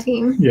 Love my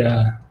team.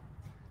 Yeah.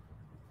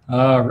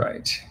 All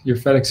right. Your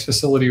FedEx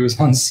facility was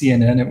on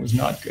CNN. It was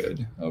not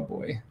good. Oh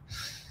boy.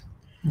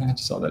 I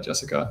just saw that,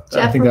 Jessica.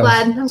 Jeff, I'm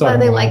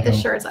glad they like the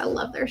shirts. I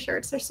love their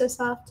shirts. They're so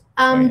soft.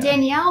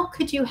 Danielle,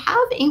 could you have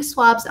ink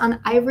swabs on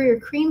ivory or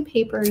cream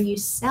paper you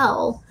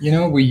sell? You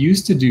know, we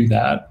used to do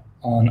that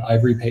on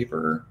ivory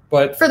paper,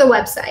 but for the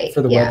website.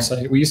 For the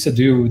website. We used to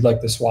do like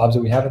the swabs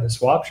that we have at the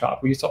swab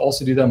shop. We used to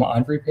also do them on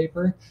ivory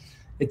paper.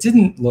 It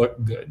didn't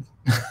look good.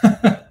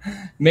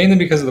 Mainly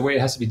because of the way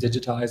it has to be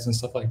digitized and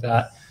stuff like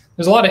that.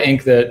 There's a lot of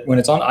ink that when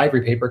it's on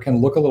ivory paper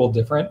can look a little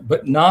different,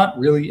 but not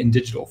really in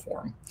digital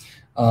form.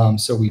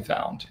 So we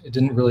found it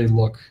didn't really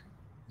look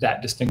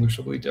that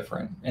distinguishably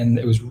different. And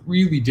it was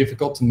really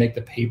difficult to make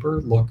the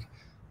paper look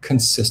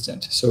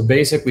consistent. So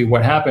basically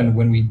what happened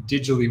when we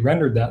digitally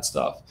rendered that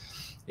stuff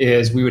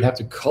is we would have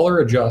to color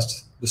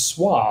adjust the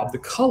swab, the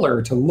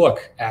color to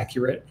look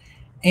accurate.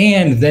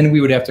 And then we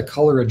would have to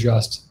color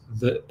adjust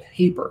the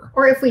paper.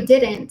 Or if we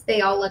didn't,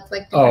 they all looked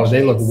like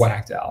they look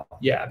whacked out.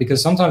 Yeah,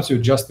 because sometimes to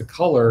adjust the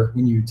color,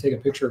 when you take a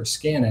picture or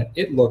scan it,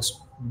 it looks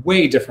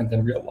way different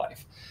than real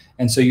life.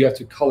 And so you have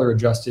to color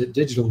adjust it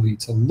digitally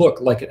to look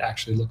like it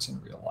actually looks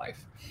in real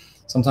life.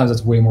 Sometimes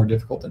it's way more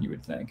difficult than you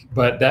would think,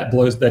 but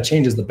that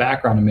changes the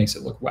background and makes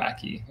it look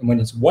wacky. And when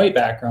it's white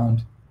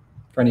background,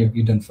 for any of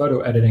you done photo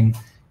editing,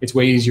 it's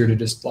way easier to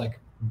just like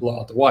blow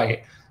out the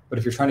white. But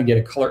if you're trying to get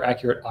a color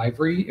accurate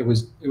ivory, it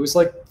was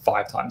like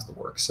 5 times the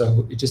work.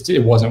 So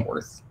it wasn't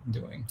worth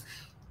doing.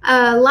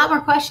 A lot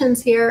more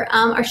questions here.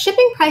 Are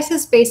shipping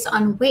prices based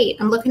on weight?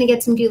 I'm looking to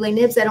get some Goulet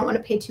nibs. I don't want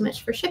to pay too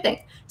much for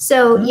shipping.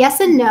 So yes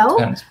and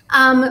no.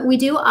 We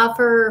do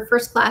offer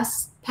first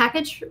class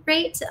package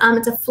rate.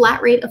 It's a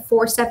flat rate of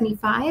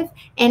 $4.75.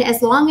 And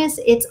as long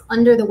as it's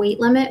under the weight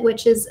limit,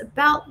 which is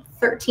about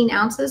 13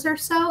 ounces or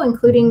so,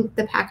 including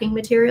the packing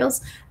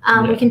materials,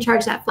 we can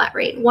charge that flat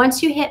rate.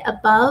 Once you hit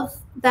above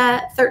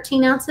that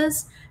 13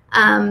 ounces,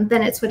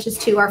 then it switches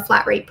to our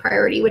flat rate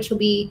priority, which will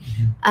be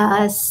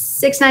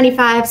 $6.95,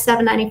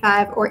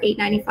 $7.95, or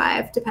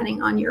 $8.95,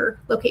 depending on your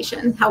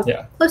location, how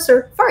close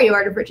or far you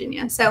are to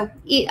Virginia. So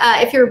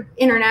if you're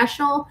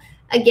international,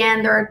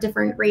 again, there are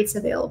different rates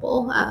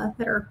available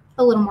that are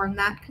a little more than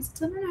that because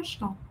it's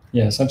international.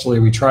 Yeah, essentially,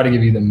 we try to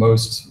give you the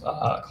most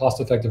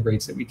cost-effective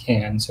rates that we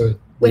can. So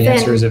the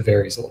answer is it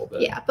varies a little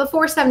bit. Yeah, but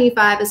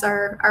 $4.75 is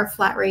our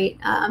flat rate,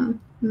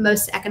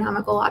 most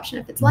economical option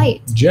if it's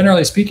light.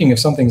 Generally speaking, if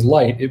something's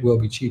light, it will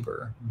be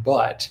cheaper,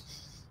 but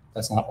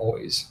that's not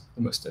always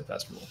the most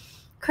best rule.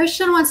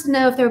 Christian wants to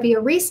know if there will be a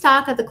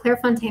restock of the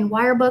Clairefontaine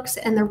wire books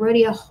and the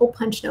Rhodia hole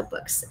punch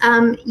notebooks.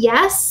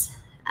 Yes.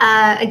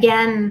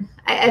 Again,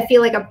 I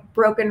feel like a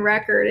broken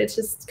record. It's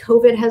just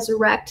COVID has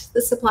wrecked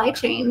the supply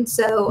chain.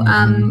 So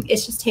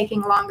it's just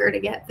taking longer to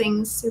get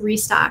things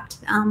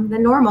restocked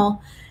than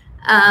normal.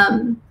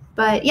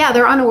 But yeah,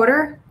 they're on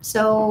order.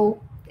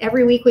 So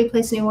every week we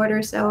place new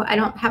orders. So I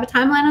don't have a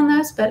timeline on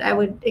those, but I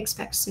would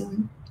expect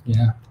soon.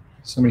 Yeah.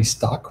 So many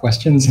stock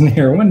questions in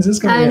here. When is this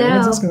going to be?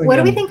 I know. What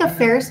do we think of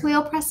Ferris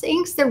wheel press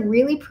inks? They're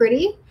really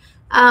pretty.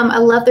 I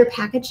love their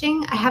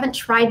packaging. I haven't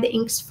tried the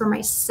inks for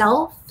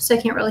myself, so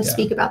I can't really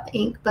speak about the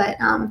ink, but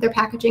their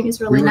packaging is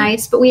really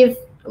nice. But we're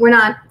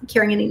not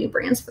carrying any new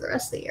brands for the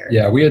rest of the year.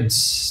 Yeah, we had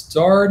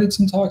started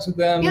some talks with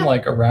them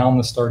like around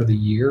the start of the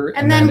year,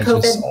 and then it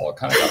just all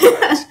kind of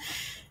got wrecked.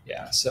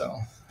 Yeah, so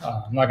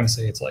I'm not going to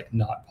say it's like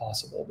not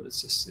possible, but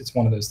it's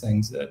one of those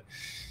things that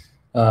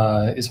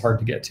is hard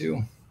to get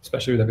to,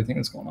 especially with everything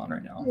that's going on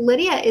right now.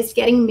 Lydia is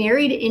getting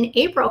married in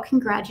April.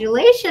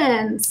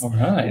 Congratulations. All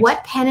right.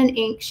 What pen and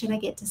ink should I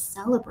get to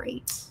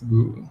celebrate?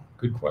 Ooh,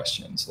 good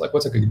questions. Like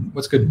what's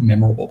good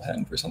memorable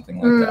pen for something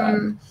like that?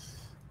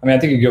 I mean, I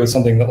think you go with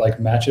something that like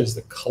matches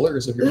the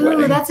colors of your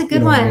wedding. That's a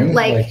good one. I mean?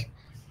 Like,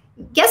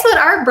 guess what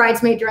our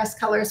bridesmaid dress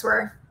colors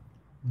were?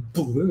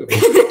 Blue.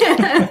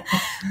 Yeah,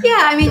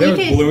 I mean, you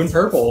could blue and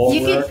purple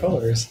were our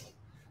colors.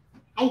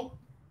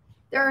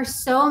 There are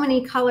so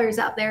many colors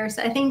out there,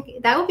 so I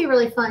think that would be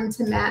really fun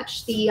to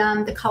match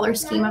the color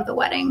scheme of the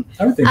wedding.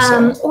 I would think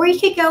so. Or you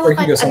could go with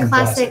like a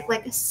classic,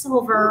 like a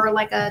silver, or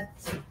like a,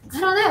 I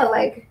don't know,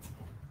 like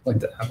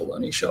the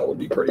abalone shell would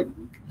be pretty.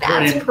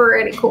 That's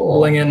pretty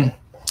cool. Blinging.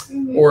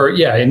 Or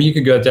yeah, I mean, you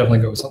could definitely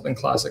go with something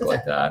classic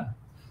like that.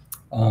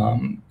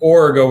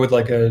 Or go with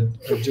like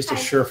just a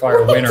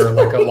surefire winner,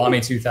 like a Lamy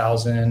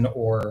 2000,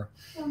 or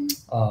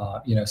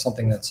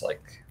something that's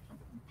like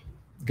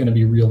going to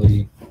be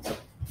really.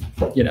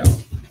 I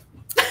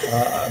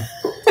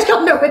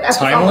don't know what that's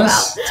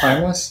timeless. All about.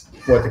 Timeless.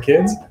 What, the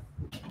kids?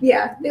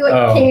 Yeah, they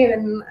like came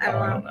and I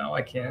don't know.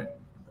 I can't.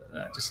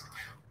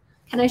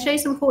 Can I show you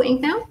some cool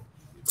ink now?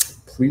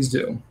 Please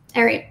do.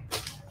 All right.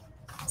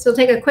 So we'll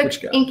take a quick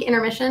ink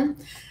intermission.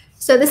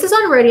 So this is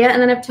on Rhodia,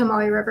 and then I have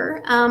Tomoe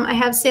River. I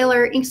have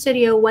Sailor Ink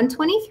Studio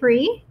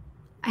 123,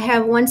 I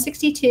have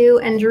 162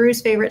 and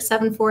Drew's favorite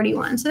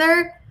 741. So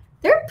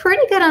they're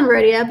pretty good on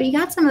Rhodia, but you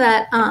got some of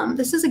that.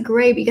 This is a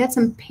gray, but you got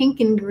some pink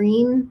and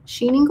green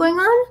sheening going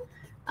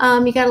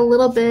on. You got a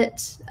little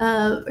bit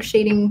of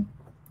sheening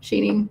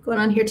going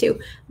on here too.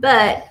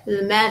 But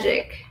the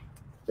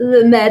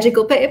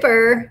magical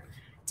paper,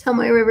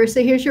 Tomoe River.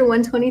 So here's your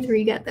 123.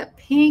 You got that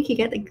pink, you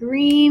got the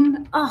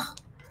green. Oh,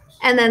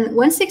 and then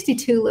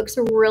 162 looks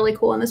really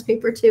cool on this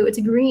paper too. It's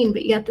green,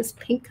 but you got this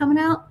pink coming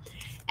out.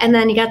 And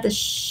then you got the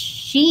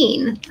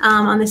sheen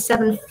on the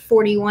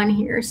 741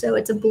 here. So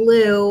it's a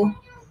blue,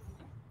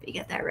 but you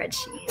got that red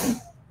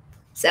sheen.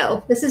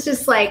 So this is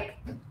just like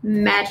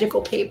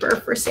magical paper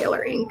for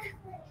Sailor ink.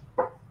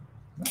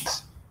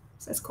 Nice.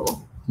 So that's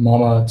cool.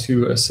 Mama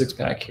to a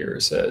 6-pack here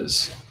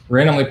says,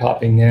 randomly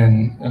popping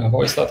in, and I've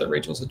always thought that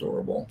Rachel's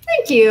adorable.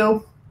 Thank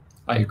you.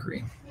 I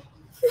agree.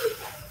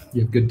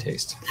 You have good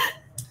taste.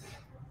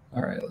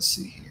 All right, let's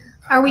see here.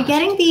 Are we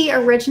getting the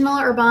original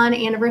Urban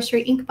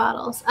anniversary ink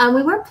bottles?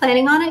 We weren't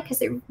planning on it because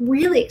they're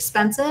really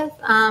expensive.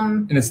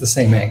 And it's the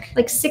same ink.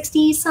 Like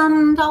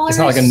 $60-some. It's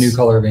not like a new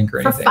color of ink or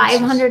anything. For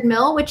 500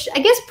 mil, which I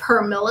guess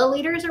per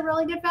milliliter is a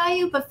really good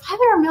value, but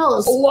 500 mil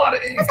is a lot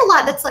of ink. That's a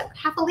lot. That's like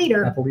half a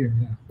liter. Half a liter,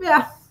 yeah.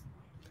 Yeah.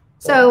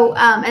 So,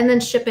 and then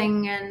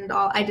shipping and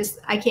all, I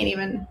can't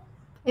even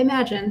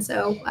imagine.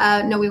 So,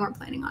 no, we weren't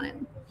planning on it.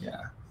 Yeah.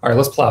 All right,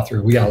 let's plow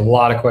through. We got a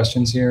lot of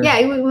questions here. Yeah,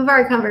 we've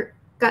already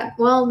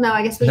well, no,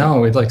 I guess we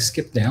No, it like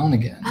skipped down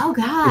again. Oh,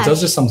 God. It does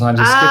this sometimes.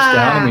 It skips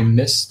down and we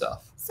miss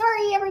stuff.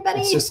 Sorry,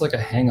 everybody. It's just like a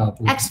hang up.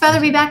 X Feather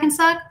be back in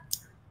stock.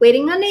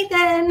 Waiting on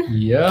Nathan.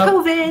 Yeah.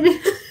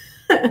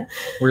 COVID.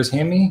 Where's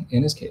Hammy?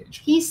 In his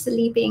cage. He's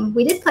sleeping.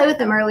 We did play with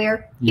him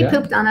earlier. He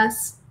pooped on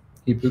us.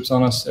 He poops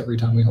on us every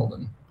time we hold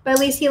him. But at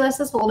least he lets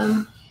us hold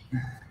him.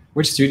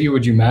 Which studio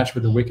would you match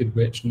with the Wicked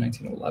Witch in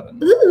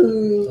 1911?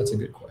 Ooh. That's a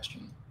good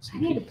question. I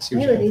need to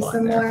play with these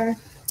some more.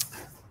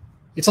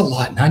 It's a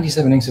lot.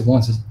 97 inks at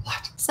once is a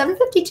lot.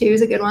 752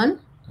 is a good one.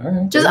 All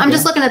right. I'm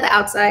just looking at the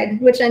outside,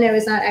 which I know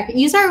is not accurate.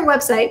 Use our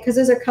website because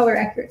those are color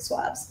accurate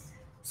swabs.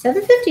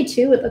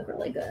 752 would look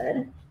really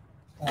good.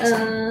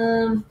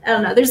 Awesome. I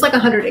don't know. There's like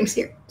 100 inks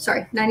here.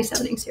 Sorry,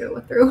 97 inks here to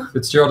look through.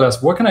 Fitzgerald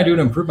asks, what can I do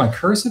to improve my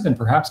cursive and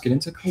perhaps get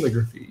into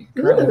calligraphy?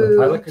 Currently with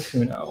Pilot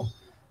Kakuno.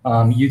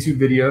 YouTube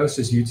videos,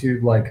 just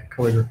YouTube like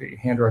calligraphy,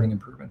 handwriting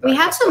improvement. We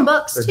have some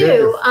books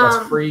too.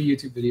 That's free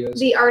YouTube videos.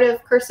 The Art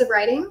of Cursive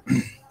Writing.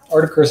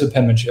 Art of Cursive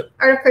Penmanship.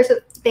 Art of Cursive,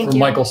 thank you. From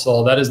Michael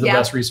Saul. That is the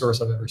best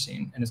resource I've ever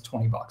seen. And it's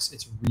 $20.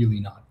 It's really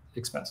not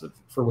expensive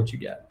for what you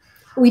get.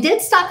 We did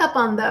stock up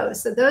on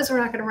those. So those we're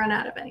not going to run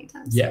out of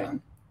anytime soon. Yeah,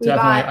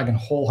 definitely. I can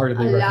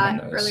wholeheartedly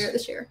recommend those. Earlier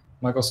this year.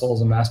 Michael Saul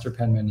is a master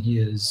penman. He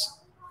is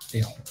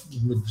a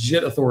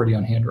legit authority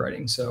on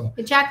handwriting. So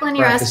Jacqueline,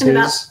 you're asking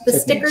about the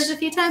stickers a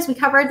few times. We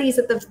covered these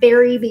at the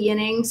very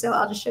beginning, so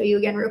I'll just show you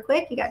again real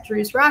quick. You got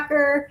Drew's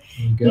rocker,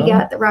 you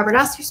got the Robert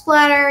Oster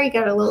splatter, you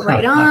got a little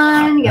right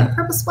on, you got the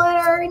purple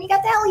splatter, and you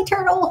got the Alley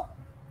turtle.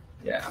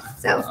 Yeah.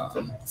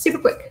 So super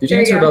quick. Did you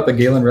answer about the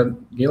Galen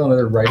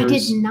leather writers? I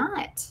did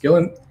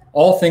not.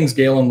 All things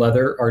Galen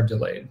leather are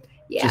delayed.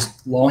 Yeah.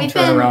 Just long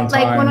turnaround times.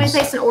 Like when we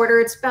place an order,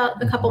 it's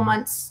about a couple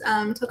months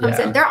until it comes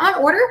in. They're on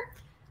order.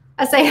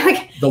 I say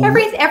like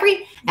everything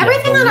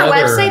on our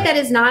website that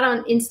is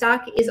not in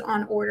stock is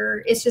on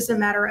order. It's just a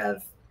matter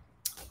of.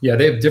 Yeah,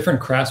 they have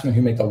different craftsmen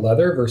who make the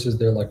leather versus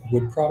their like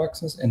wood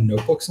products and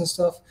notebooks and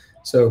stuff.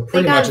 So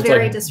pretty much it's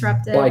very like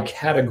disruptive. By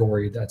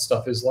category, that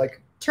stuff is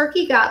like.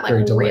 Turkey got like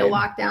real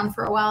lockdown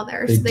for a while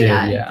there. They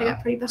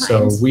got pretty behind.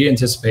 So we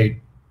anticipate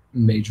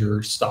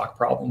major stock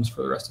problems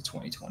for the rest of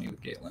 2020 with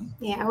Galen.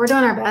 Yeah, we're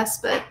doing our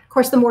best, but of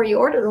course, the more you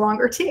order, the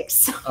longer it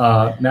takes.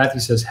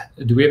 Matthew says,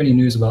 do we have any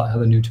news about how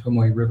the new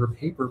Tomoe River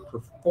paper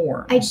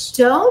performs? I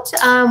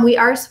don't. We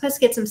are supposed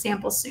to get some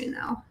samples soon,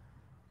 though.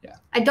 Yeah.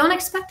 I don't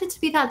expect it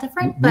to be that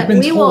different, but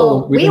we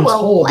will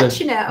let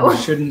you know. We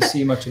shouldn't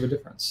see much of a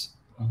difference.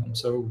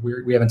 So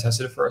we haven't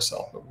tested it for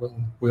ourselves, but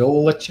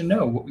we'll let you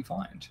know what we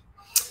find.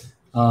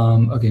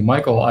 Okay,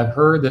 Michael, I've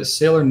heard that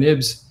Sailor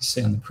nibs,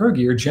 say on the Pro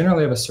Gear,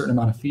 generally have a certain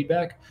amount of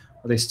feedback.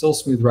 Are they still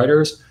smooth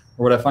writers,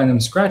 or would I find them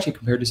scratchy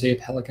compared to, say, a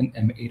Pelican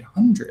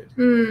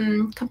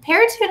M800?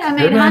 Compared to an M800?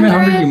 Compared to an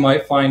M800, you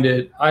might find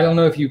it, I don't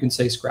know if you can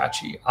say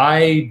scratchy.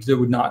 I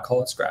would not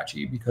call it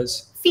scratchy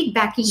because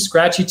feedbacky.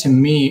 Scratchy to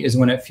me is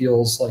when it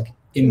feels like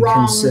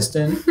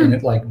inconsistent and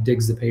it like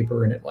digs the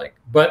paper and it like,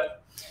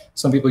 but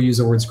some people use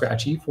the word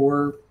scratchy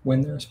for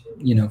when there's,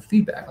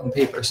 feedback on the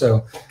paper.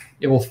 So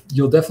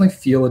you'll definitely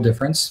feel a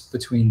difference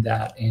between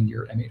that and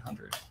your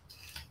M800.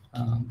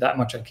 That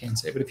much I can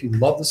say. But if you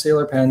love the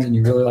Sailor pens and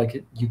you really like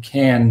it, you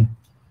can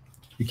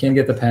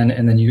get the pen,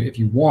 and then if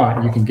you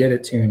want, you can get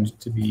it tuned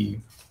to be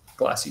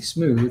glassy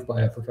smooth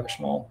by a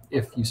professional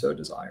if you so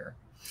desire.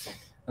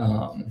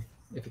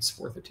 If it's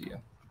worth it to you.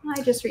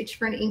 I just reached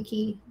for an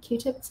inky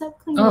Q-tip set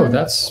clean. Oh,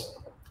 that's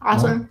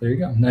awesome. Well, there you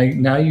go.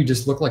 Now you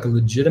just look like a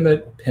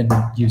legitimate pen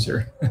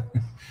user.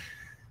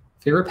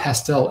 Favorite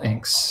pastel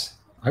inks.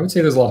 I would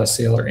say there's a lot of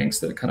Sailor inks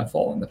that kind of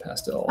fall in the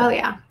pastel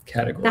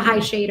category. The high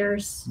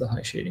shaders. The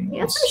high shading ones.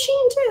 Yeah, some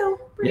sheen too.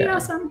 Pretty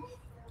awesome.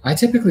 I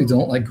typically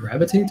don't like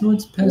gravitate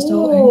towards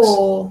pastel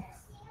inks.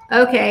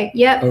 Okay,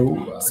 yep.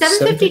 Oh,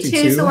 752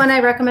 is the one I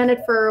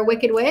recommended for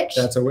Wicked Witch.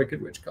 That's a Wicked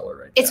Witch color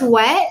right there. It's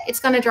wet. It's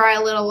going to dry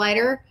a little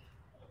lighter.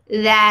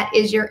 That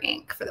is your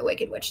ink for the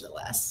Wicked Witch of the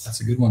West.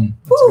 That's a good one.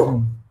 That's a good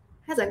one.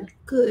 Has a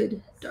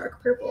good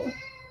dark purple.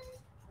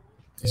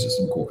 These are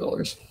some cool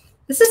colors.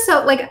 This is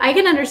so, like, I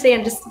can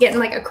understand just getting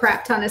like a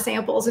crap ton of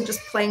samples and just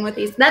playing with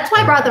these. That's why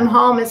I brought them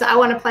home, is I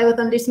want to play with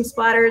them, do some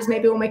splatters.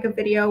 Maybe we'll make a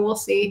video. We'll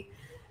see.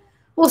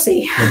 We'll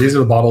see. Well, these are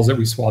the bottles that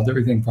we swabbed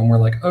everything from. We're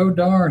like, oh,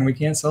 darn, we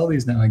can't sell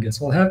these now. I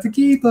guess we'll have to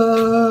keep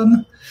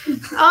them.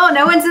 Oh,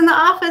 no one's in the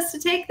office to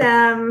take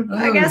them. Oh,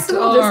 I guess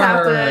we'll just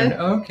have to.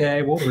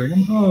 Okay, we'll bring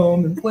them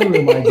home and play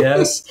with them, I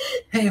guess.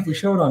 Hey, if we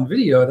show it on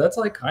video, that's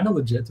like kind of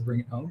legit to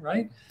bring it home,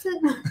 right?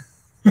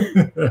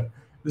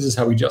 This is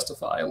how we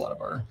justify a lot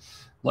of our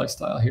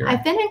lifestyle here.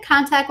 I've been in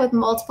contact with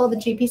multiple of the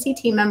GPC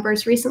team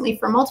members recently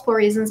for multiple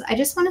reasons. I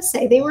just want to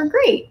say they were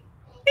great.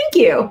 Thank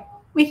you.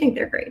 We think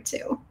they're great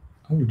too.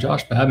 Oh,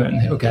 Josh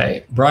Babin.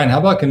 Okay. Brian, how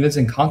about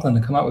convincing Conklin to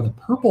come out with a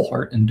Purple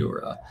Heart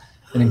Endura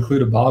and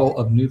include a bottle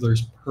of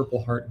Noodler's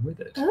Purple Heart with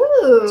it?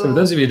 Ooh. So for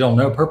those of you who don't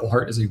know, Purple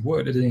Heart is a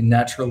wood. It is a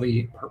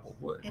naturally purple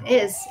wood. It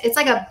is. It's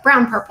like a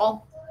brown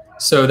purple.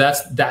 So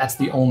that's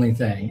the only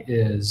thing,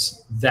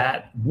 is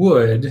that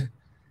wood,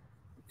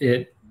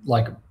 it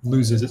like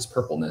loses its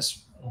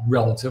purpleness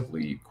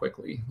relatively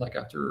quickly, like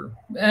after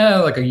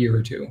like a year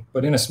or two.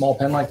 But in a small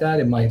pen like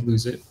that, it might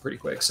lose it pretty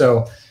quick.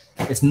 So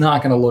it's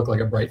not going to look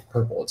like a bright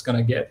purple. It's going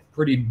to get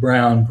pretty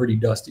brown, pretty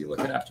dusty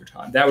looking after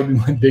time. That would be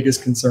my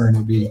biggest concern,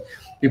 would be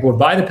people would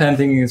buy the pen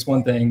thinking it's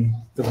one thing,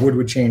 the wood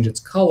would change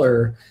its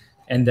color,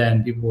 and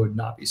then people would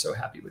not be so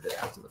happy with it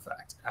after the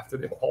fact, after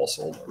they've all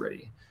sold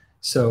already.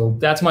 So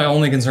that's my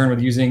only concern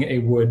with using a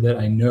wood that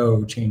I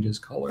know changes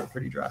color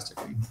pretty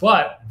drastically.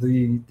 But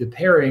the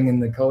pairing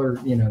and the color,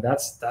 you know,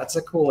 that's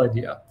a cool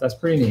idea. That's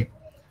pretty neat.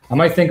 I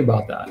might think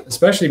about that,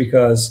 especially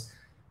because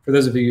for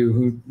those of you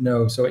who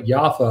know, so at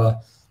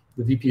Yafa,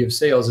 the VP of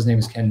sales, his name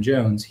is Ken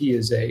Jones. He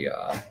is a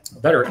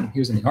veteran. He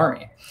was in the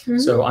Army. Mm-hmm.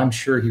 So I'm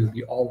sure he would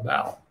be all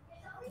about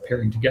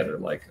pairing together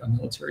like a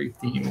military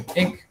theme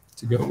ink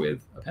to go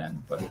with a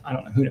pen. But I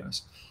don't know. Who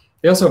knows?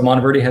 They also have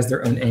Monteverdi has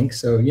their own ink.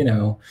 So, you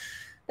know,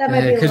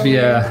 it could be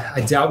I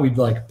doubt we'd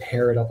like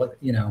pair it up like,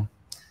 you know,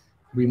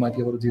 we might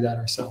be able to do that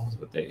ourselves,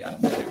 but I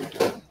don't know if they would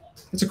do it.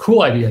 It's a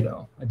cool idea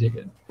though. I dig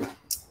it.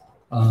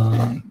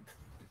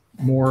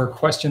 More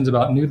questions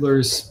about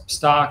Noodler's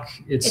stock.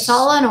 It's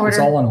all on order. It's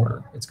all on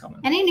order. It's coming.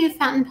 Any new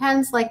fountain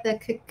pens like the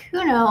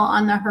Kakuno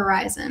on the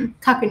horizon?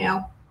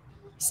 Kakuno.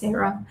 Say it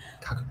wrong.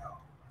 Kakuno.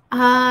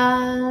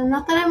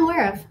 Not that I'm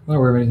aware of. I'm not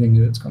aware of anything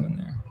new that's coming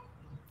there.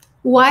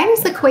 Why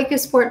does the Quaker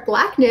Sport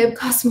black nib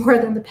cost more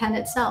than the pen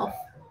itself?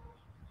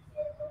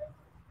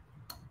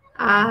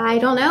 I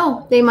don't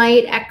know. They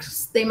might I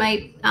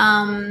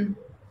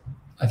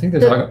think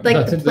there's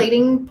the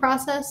plating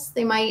process.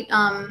 They might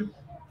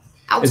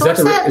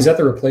outsource Is that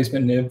the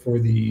replacement nib for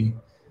the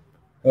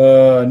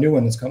new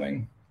one that's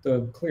coming?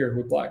 The clear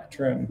with black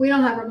trim. We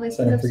don't have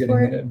replacement nibs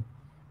for it.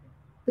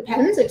 The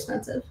pen is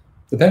expensive.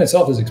 The pen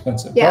itself is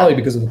expensive, probably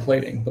because of the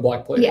plating, the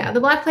black plating. Yeah, the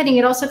black plating.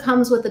 It also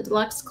comes with a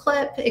deluxe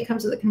clip. It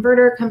comes with a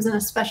converter. It comes in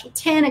a special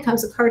tin. It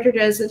comes with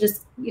cartridges. It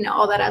just, you know,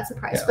 all that adds the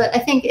price. Yeah. But I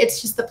think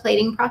it's just the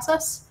plating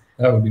process.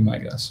 That would be my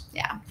guess.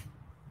 Yeah.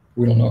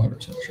 We don't know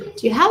 100% sure.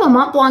 Do you have a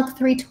Mont Blanc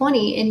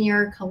 320 in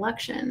your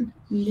collection?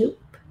 Nope.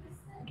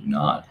 I do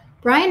not.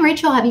 Brian,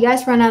 Rachel, have you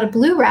guys run out of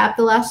blue wrap?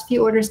 The last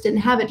few orders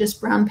didn't have it,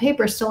 just brown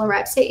paper, still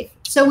arrived safe.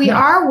 So we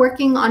are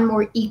working on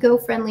more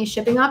eco-friendly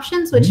shipping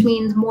options, which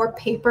means more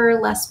paper,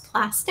 less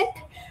plastic.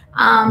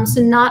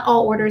 So not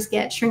all orders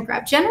get shrink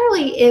wrap.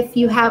 Generally, if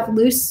you have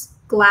loose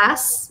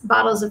glass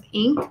bottles of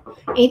ink,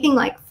 anything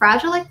like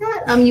fragile like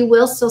that, you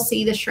will still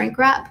see the shrink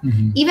wrap,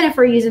 even if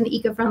we're using the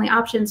eco-friendly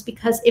options,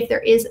 because if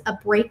there is a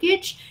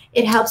breakage,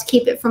 it helps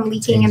keep it from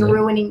leaking and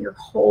ruining your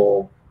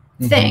whole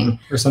thing.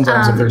 Or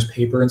sometimes if there's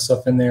paper and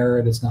stuff in there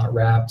and it's not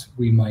wrapped,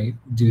 we might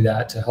do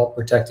that to help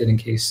protect it in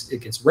case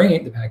it gets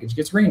rained, the package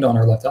gets rained on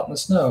or left out in the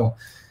snow.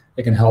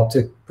 It can help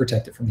to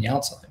protect it from the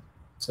outside.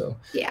 So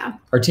yeah,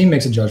 our team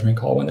makes a judgment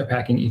call when they're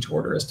packing each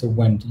order as to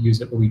when to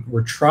use it. But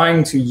we're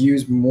trying to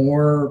use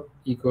more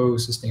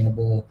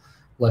eco-sustainable,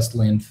 less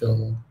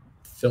landfill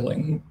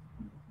filling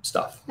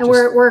stuff. And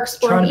we're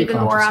exploring even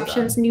more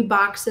options, new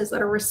boxes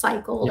that are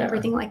recycled,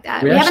 everything like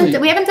that. We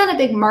haven't done a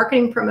big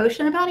marketing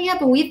promotion about it yet,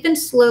 but we've been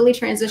slowly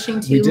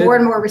transitioning to more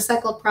and more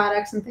recycled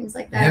products and things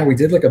like that. Yeah, we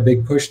did like a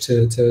big push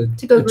to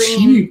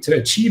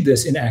achieve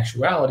this in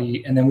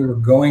actuality, and then we were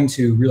going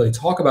to really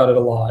talk about it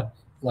a lot,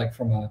 like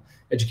from a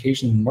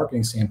education and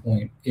marketing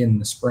standpoint in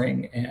the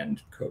spring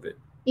and COVID.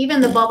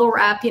 Even the bubble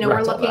wrap, you know,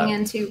 we're looking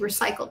into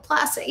recycled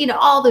plastic, you know,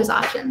 all those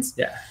options.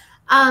 Yeah.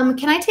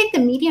 Can I take the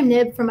medium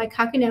nib from my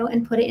Kakuno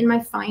and put it in my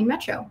fine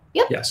Metro?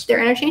 Yep. Yes.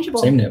 They're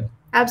interchangeable. Same nib.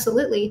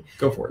 Absolutely.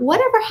 Go for it.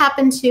 Whatever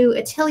happened to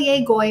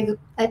Atelier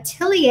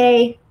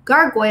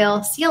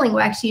Gargoyle sealing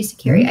wax you used to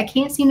carry? I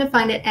can't seem to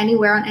find it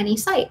anywhere on any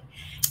site.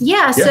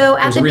 Yeah, so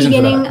at the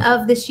beginning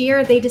of this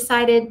year, they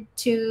decided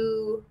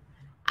to,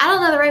 I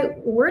don't know the right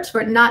words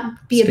for it,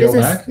 not be Scale a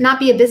business, back? not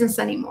be a business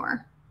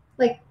anymore.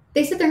 Like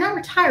they said, they're not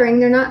retiring.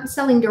 They're not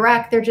selling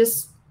direct. They're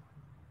just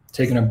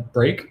Taking a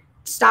break,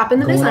 stopping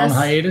the going business. on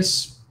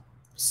hiatus.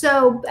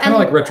 So Kind of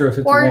like Retro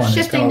 51. or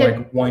shifting it's to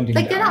like winding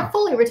like down. they're not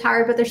fully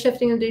retired, but they're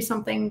shifting to do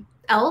something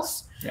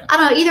else. Yeah. I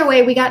don't know. Either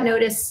way, we got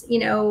notice. You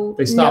know,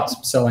 They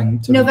stopped selling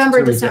to November,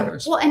 to December.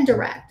 retailers. Well, and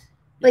direct.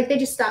 Like they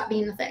just stopped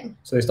being the thing.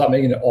 So they stopped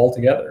making it all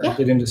together. Yeah.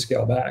 They didn't just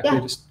scale back. Yeah.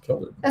 They just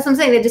killed it. That's what I'm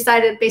saying. They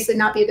decided basically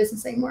not be a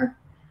business anymore.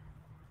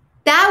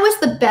 That was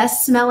the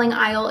best smelling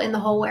aisle in the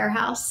whole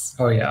warehouse.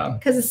 Oh yeah.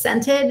 Because it's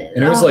scented.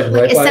 And it was like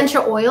right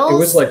essential oils. It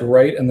was like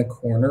right in the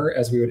corner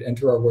as we would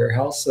enter our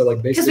warehouse. So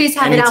like basically because we just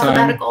had it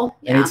alphabetical.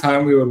 Yeah.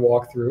 Anytime we would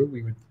walk through,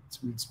 we would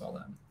smell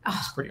them.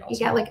 It's pretty awesome. You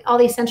got like all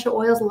the essential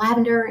oils,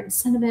 lavender and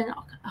cinnamon.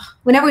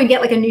 Whenever we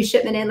get like a new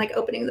shipment in, like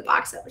opening the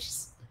box up,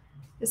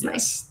 it's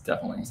nice.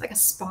 Definitely. It's like a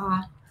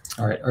spa.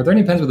 All right. Are there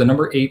any pens with a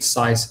number 8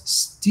 size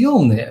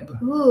steel nib?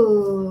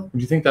 Ooh.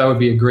 Would you think that would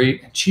be a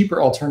great,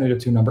 cheaper alternative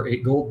to number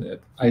 8 gold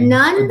nib?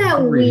 None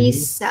that we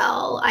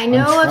sell. I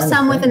know of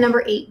some with a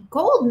number 8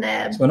 gold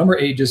nib. So a number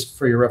 8, just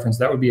for your reference,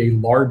 that would be a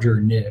larger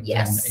nib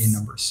than a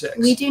number 6.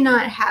 We do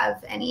not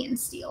have any in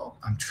steel.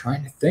 I'm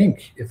trying to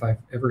think if I've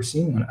ever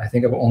seen one. I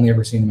think I've only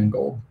ever seen them in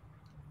gold.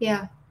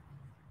 Yeah.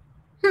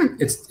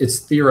 It's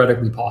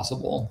theoretically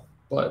possible,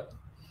 but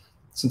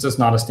since it's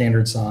not a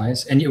standard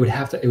size, and it would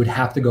have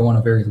to go on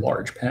a very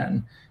large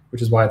pen,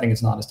 which is why I think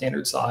it's not a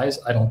standard size.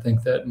 I don't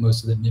think that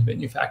most of the nib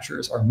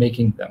manufacturers are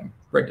making them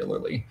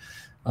regularly.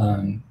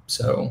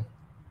 So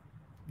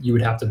you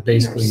would have to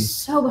basically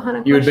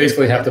you would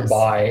basically have to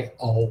buy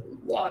a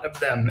lot of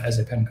them as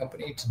a pen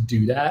company to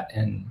do that,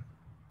 and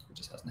it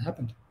just hasn't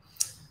happened.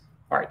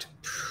 All right.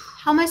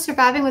 How am I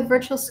surviving with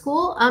virtual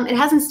school? It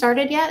hasn't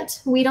started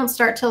yet. We don't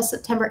start till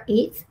September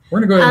 8th. We're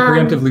gonna go ahead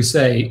and preemptively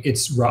say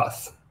it's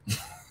rough.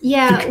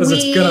 Yeah, because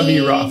it's gonna be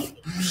rough.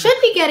 Should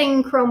be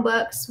getting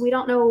Chromebooks. We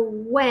don't know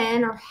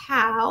when or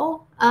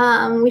how.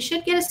 We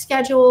should get a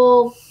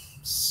schedule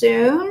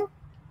soon.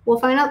 We'll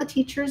find out the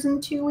teachers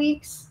in 2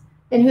 weeks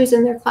and who's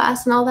in their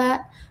class and all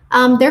that.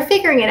 They're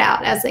figuring it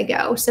out as they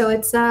go. So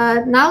it's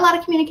not a lot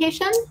of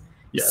communication.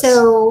 Yes.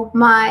 So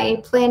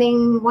my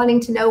planning, wanting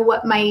to know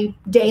what my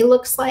day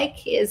looks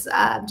like is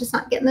just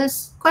not getting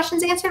those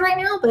questions answered right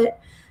now, but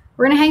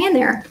we're going to hang in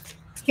there.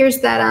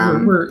 Here's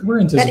that. We're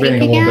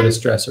anticipating a little bit of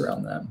stress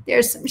around that.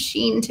 There's some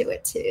sheen to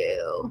it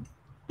too.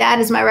 That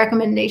is my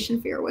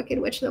recommendation for your Wicked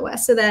Witch of the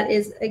West. So that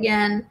is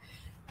again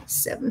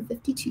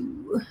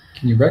 $7.52.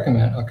 Can you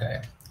recommend?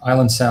 Okay,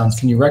 Island Sounds.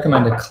 Can you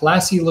recommend a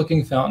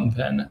classy-looking fountain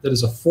pen that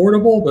is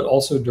affordable but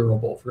also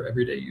durable for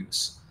everyday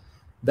use?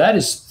 That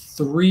is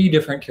 3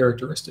 different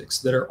characteristics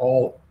that are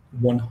all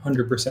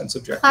 100%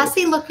 subjective.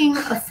 Classy looking,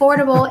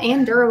 affordable,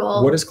 and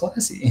durable. What is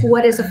classy?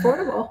 What is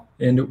affordable?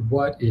 And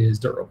what is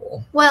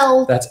durable?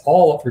 Well, that's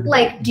all up for debate.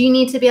 Like, do you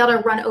need to be able to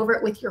run over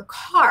it with your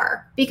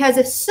car? Because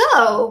if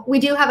so, we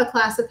do have a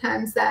class of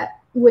pens that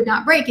would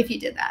not break if you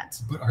did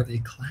that. But are they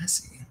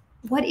classy?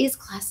 What is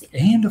classy?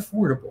 And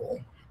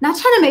affordable. Not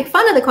trying to make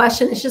fun of the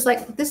question. It's just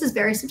like, this is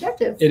very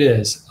subjective. It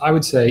is. I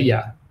would say,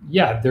 yeah,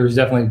 there's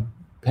definitely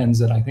pens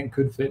that I think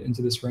could fit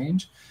into this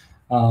range.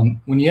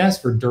 When you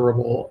ask for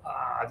durable,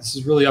 this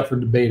is really up for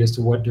debate as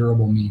to what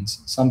durable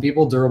means. Some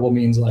people, durable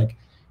means like,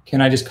 can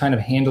I just kind of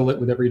handle it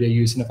with everyday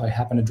use, and if I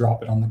happen to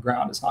drop it on the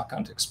ground, it's not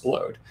going to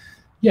explode.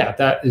 Yeah,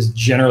 that is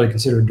generally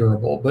considered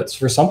durable. But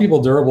for some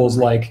people, durable is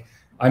like,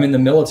 I'm in the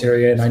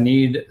military and I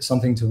need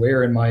something to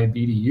wear in my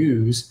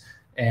BDUs,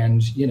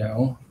 and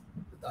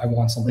I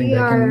want something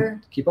that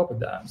can keep up with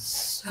that.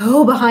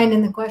 So behind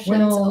in the questions.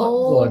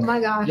 Well, look,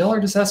 my gosh. Y'all are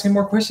just asking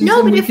more questions.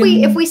 No, but if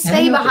we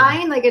stay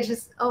behind, like it's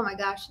just, oh my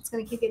gosh, it's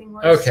going to keep getting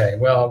worse. Okay,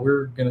 well,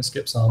 we're going to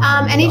skip some.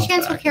 Any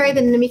chance we'll carry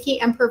the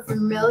Namiki Emperor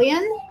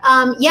Vermilion?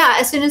 Yeah,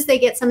 as soon as they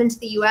get some into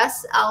the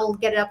US, I'll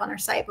get it up on our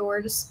site, but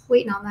we're just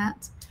waiting on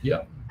that.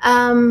 Yeah.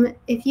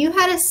 If you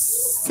had to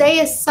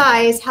say a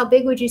size, how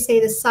big would you say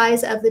the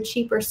size of the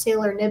cheaper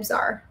Sailor nibs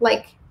are?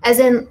 Like, as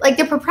in, like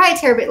they're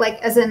proprietary, but like,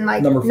 as in,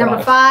 like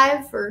number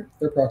 5 or?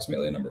 They're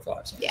approximately a number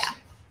 5 size. Yeah.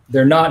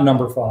 They're not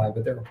number 5,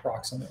 but they're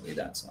approximately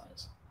that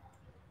size.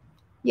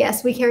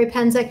 Yes, we carry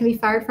pens that can be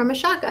fired from a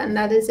shotgun.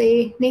 That is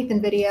a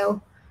Nathan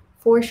video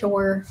for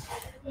sure.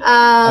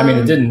 I mean,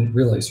 it didn't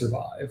really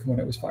survive when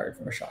it was fired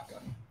from a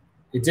shotgun.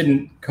 It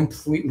didn't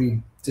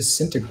completely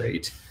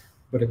disintegrate,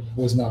 but it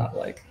was not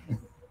like...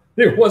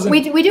 It wasn't.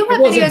 We do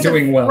have videos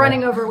of well.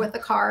 running over with the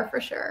car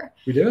for sure.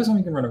 We do have something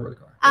you can run over with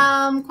the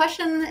car.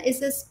 Question is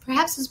this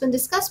perhaps has been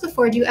discussed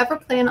before. Do you ever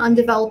plan on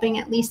developing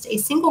at least a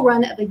single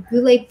run of a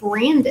Goulet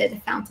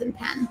branded fountain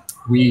pen?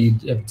 We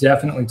have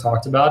definitely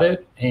talked about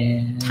it,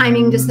 and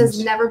timing just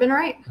has never been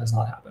right. Has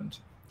not happened.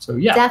 So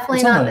yeah,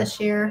 definitely not this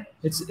year.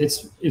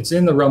 It's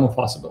in the realm of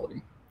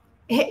possibility.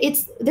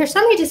 There's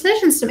so many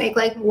decisions to make.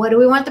 Like, what do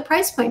we want the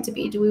price point to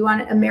be? Do we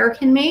want it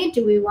American made?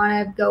 Do we want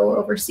to go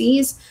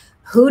overseas?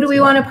 Who do we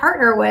want to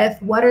partner with?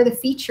 What are the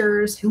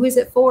features? Who is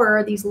it for?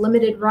 Are these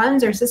limited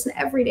runs, or is this an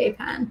everyday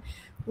pen?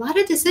 A lot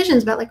of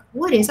decisions about like,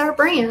 what is our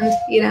brand,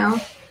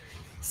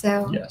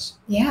 So yes.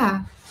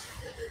 Yeah.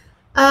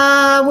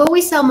 Will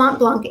we sell Mont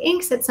Blanc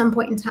inks at some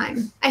point in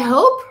time? I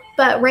hope,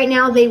 but right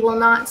now they will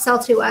not sell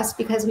to us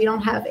because we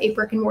don't have a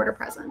brick and mortar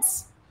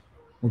presence.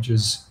 Which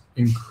is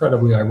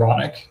incredibly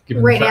ironic,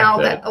 given right the fact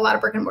now that a lot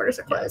of brick and mortars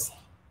are closed.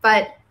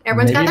 But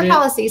everyone's got their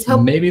policies.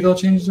 Maybe they'll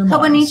change their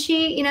minds.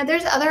 Hobonichi,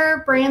 there's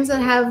other brands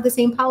that have the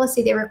same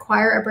policy. They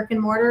require a brick and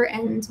mortar,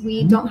 and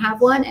we don't have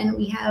one, and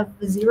we have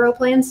zero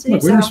plans to do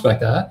so. We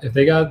respect that. If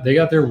they got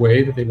their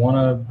way that they want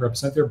to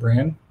represent their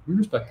brand, we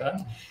respect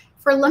that.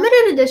 For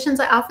limited editions,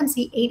 I often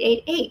see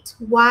 888.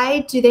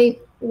 Why do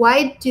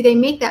they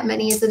make that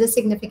many? Is it a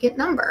significant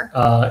number?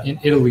 In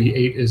Italy,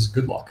 8 is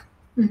good luck.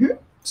 Mm-hmm.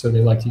 So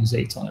they like to use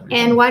 8s on everything.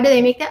 And why do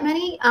they make that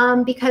many?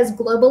 Because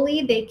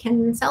globally they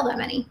can sell that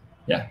many.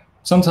 Yeah.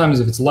 Sometimes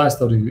if it's less,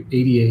 they'll do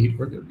 88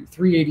 or they'll do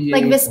 388.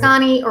 Like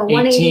Visconti or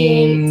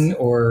 188.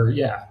 Or,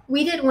 yeah.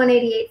 We did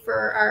 188 for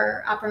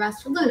our Opera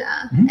Master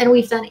Luna, and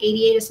we've done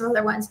 88 of some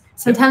other ones.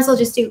 Sometimes they'll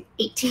just do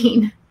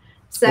 18.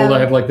 So well, I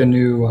have like the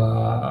new,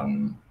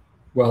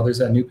 well, there's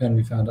that new pen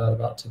we found out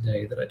about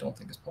today that I don't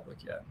think is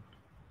public yet.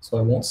 So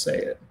I won't say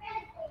it.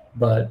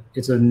 But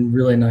it's a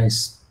really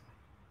nice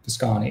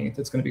Visconti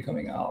that's going to be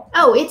coming out.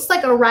 Oh, it's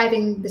like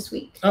arriving this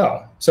week.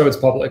 Oh, so it's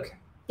public.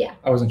 Yeah.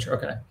 I wasn't sure.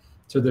 Okay.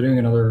 So they're doing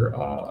another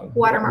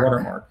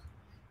watermark.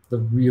 The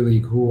really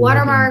cool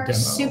watermark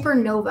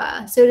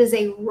Supernova. So it is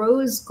a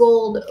rose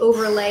gold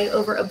overlay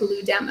over a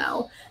blue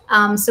demo.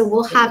 So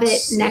we'll have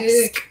it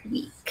next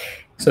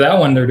week. So that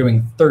one they're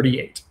doing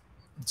 38.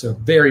 So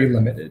very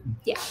limited.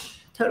 Yeah.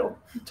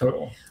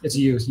 Total. It's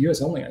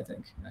US only, I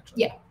think,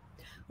 actually. Yeah.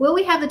 Will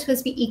we have the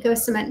TWSBI Eco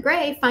Cement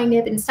Gray fine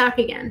nib in stock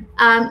again?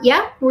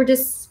 Yeah, we're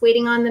just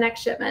waiting on the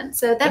next shipment.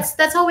 So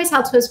that's always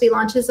how TWSBI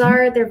launches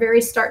are. They're very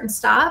start and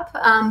stop,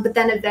 but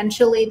then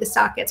eventually the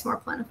stock gets more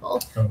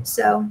plentiful. Oh.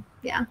 So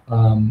yeah.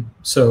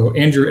 So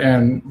Andrew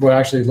M. Well,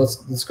 actually,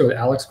 let's go to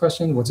Alex's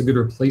question. What's a good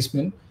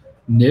replacement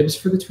nibs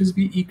for the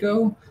TWSBI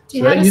Eco?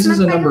 So that uses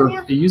a number.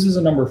 It uses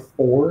a number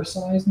 4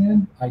 size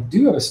nib. I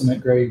do have a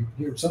cement gray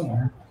here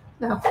somewhere.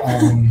 No,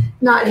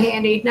 not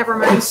handy. Never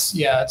mind.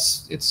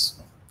 It's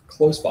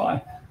close by.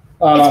 It's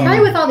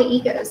probably with all the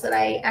Ecos that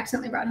I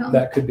accidentally brought home.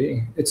 That could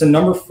be. It's a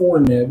number 4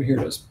 nib. Here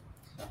it is.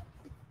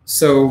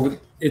 So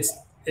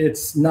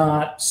it's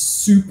not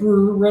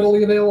super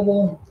readily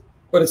available,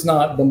 but it's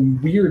not the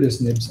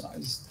weirdest nib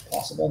size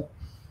possible.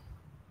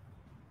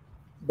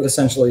 But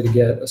essentially, to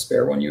get a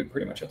spare one, you would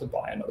pretty much have to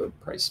buy another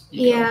price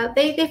Eco. Yeah,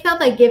 they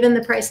felt like given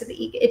the price of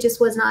the Eco, it just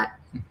was not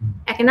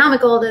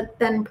economical to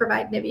then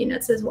provide nib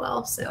units as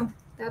well. So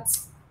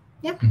that's,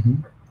 yeah.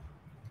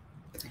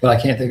 But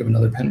I can't think of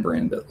another pen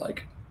brand that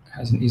like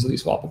has an easily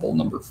swappable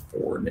number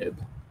 4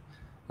 nib.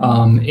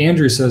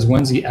 Andrew says,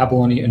 when's the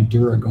Abalone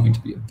Endura going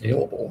to be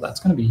available? That's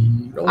going to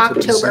be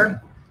relatively October.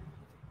 Soon.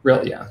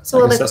 Really, yeah.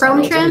 So the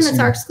chrome trim, that's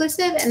our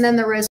exclusive, and then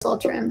the rose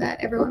gold trim that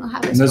everyone will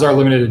have. And those are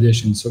limited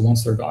editions, so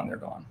once they're gone,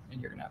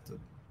 and you're gonna have to.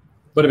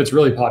 But if it's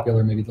really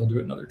popular, maybe they'll do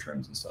it in other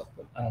trims and stuff.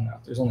 But I don't know.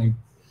 There's only,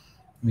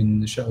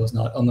 the shell is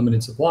not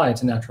unlimited supply.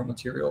 It's a natural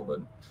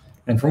material,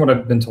 and from what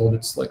I've been told,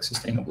 it's like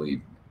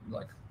sustainably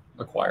like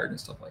acquired and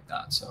stuff like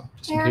that. So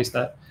just in case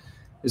that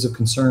is of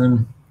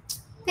concern.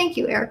 Thank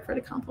you, Eric, for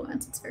the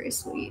compliments. It's very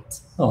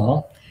sweet.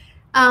 Oh.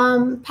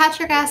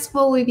 Patrick asked,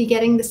 will we be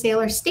getting the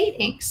Sailor State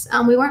inks?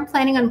 We weren't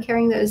planning on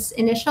carrying those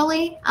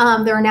initially.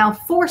 There are now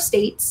 4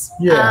 states.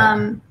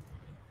 Yeah.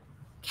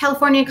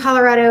 California,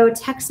 Colorado,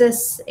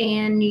 Texas,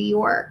 and New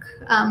York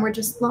were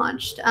just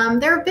launched.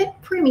 They're a bit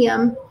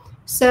premium.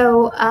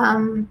 So,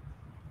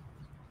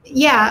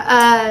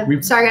 yeah.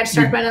 Sorry, I got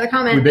distracted by another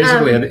comment. We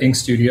basically had the ink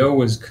studio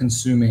was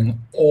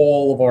consuming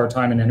all of our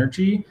time and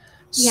energy.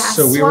 Yeah,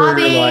 so we were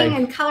like,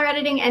 and color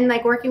editing and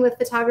like working with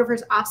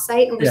photographers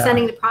offsite, and we're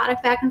sending the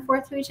product back and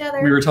forth to each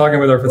other. We were talking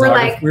with our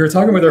photographers.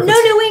 No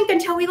new ink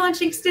until we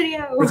launch Ink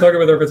Studio. We're talking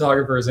with our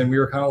photographers, and we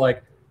were kind of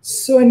like,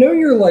 so I know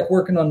you're like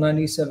working on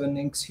 97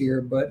 inks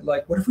here, but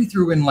like, what if we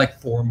threw in like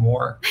 4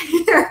 more?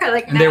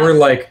 They were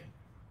like,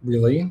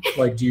 really?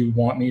 Like, do you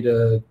want me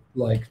to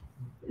like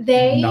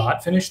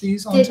not finish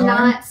these on time? They did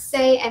not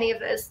say any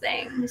of those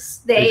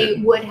things. They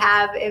would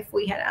have if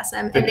we had asked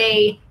them, and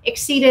they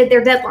exceeded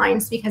their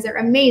deadlines because they're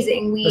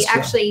amazing. We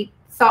actually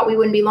thought we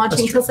wouldn't be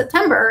launching until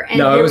September, and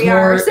here we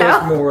are.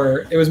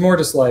 So it was more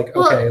just like,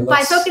 okay,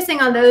 by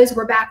focusing on those,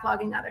 we're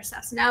backlogging other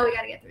stuff. So now we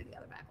got to get through the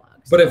other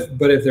backlogs.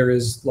 But if there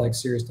is like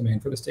serious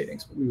demand for the state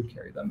inks, we would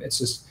carry them. It's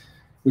just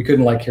we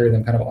couldn't like carry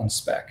them kind of on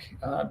spec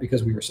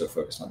because we were so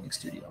focused on Ink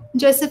Studio.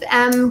 Joseph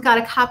M. got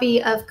a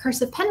copy of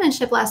Cursive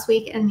Penmanship last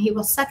week, and he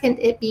will second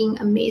it being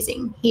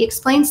amazing. He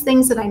explains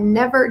things that I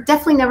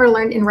definitely never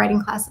learned in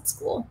writing class at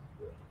school.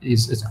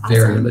 It's awesome.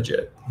 Very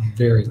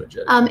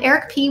legit.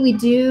 Eric P., we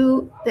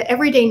do the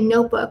Everyday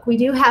Notebook. We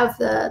do have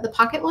the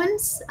pocket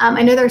ones.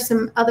 I know there's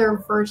some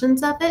other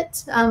versions of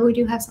it. We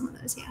do have some of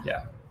those, yeah.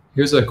 Yeah.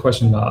 Here's a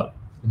question about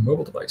the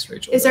mobile device,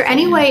 Rachel. Is there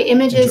any way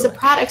images of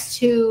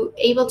products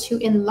able to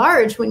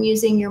enlarge when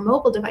using your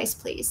mobile device,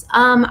 please?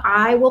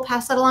 I will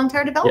pass that along to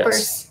our developers.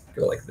 Yes.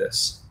 Go like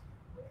this.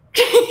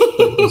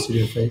 Close to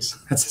your face.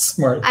 That's a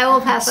smart. I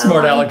will pass that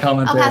smart along. Alec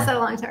comment. I'll pass that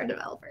along to our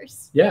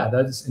developers. Yeah,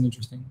 that's an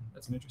interesting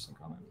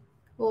comment.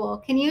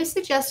 Cool. Can you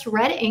suggest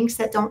red inks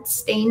that don't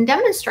stain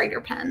demonstrator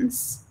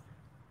pens?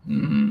 It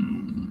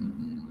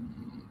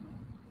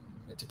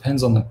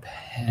depends on the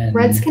pen.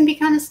 Reds can be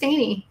kind of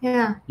stainy.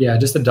 Yeah. Yeah,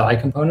 just the dye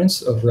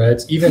components of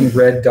reds, even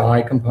red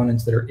dye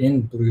components that are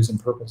in blues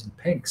and purples and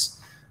pinks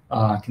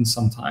can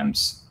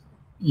sometimes,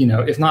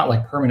 if not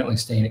like permanently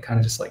stain, it kind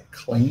of just like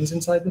clings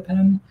inside the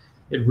pen.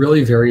 It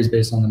really varies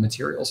based on the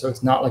material. So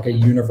it's not like a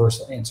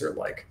universal answer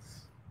like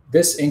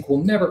this ink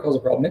will never cause a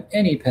problem in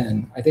any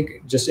pen. I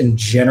think just in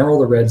general,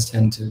 the reds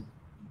tend to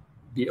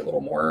be a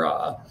little more,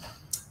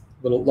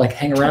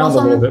 hang around a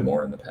little bit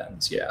more in the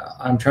pens. Yeah,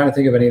 I'm trying to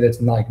think of any that's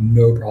like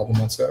no problem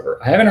whatsoever.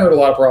 I haven't heard a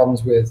lot of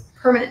problems with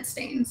permanent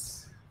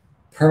stains.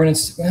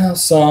 Well,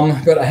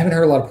 some, but I haven't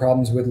heard a lot of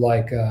problems with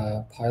like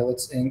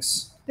Pilot's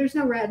inks. There's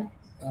no red.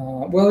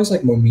 Well, there's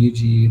like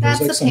Momiji. There's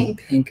like some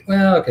pink.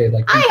 Well, okay,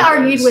 like I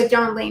argued with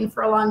John Lane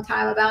for a long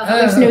time about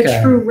there's no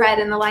true red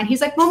in the line. He's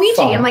like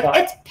Momiji. I'm like,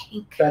 it's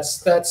pink.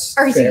 That's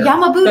or is it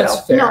Yamabudo?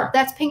 That's fair. No,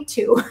 that's pink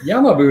too.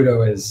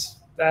 Yamabudo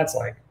that's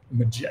like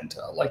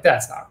magenta. Like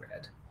that's not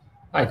red.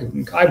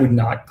 I would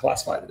not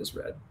classify it as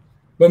red.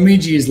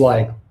 Momiji is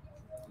like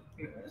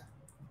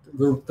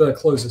the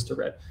closest to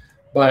red,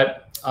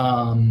 but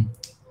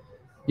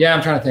yeah,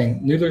 I'm trying to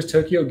think. Noodler's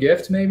Tokyo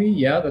Gift, maybe.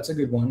 Yeah, that's a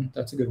good one.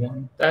 That's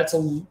a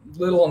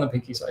little on the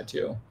pinky side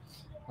too.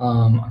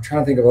 I'm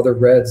trying to think of other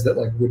reds that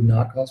like would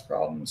not cause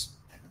problems.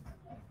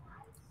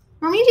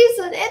 Momiji's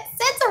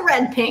it's a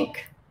red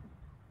pink.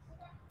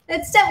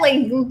 It's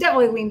definitely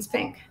leans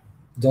pink.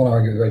 Don't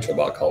argue with Rachel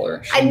about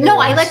color. I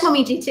like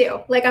Momiji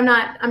too. Like I'm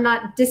not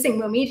dissing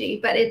Momiji,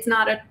 but it's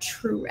not a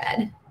true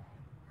red.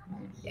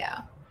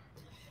 Yeah.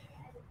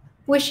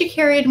 Wish you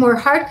carried more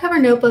hardcover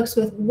notebooks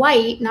with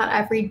white, not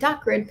ivory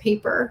dot grid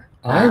paper.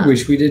 I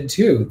wish we did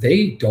too.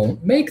 They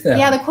don't make them.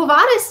 Yeah, the Quo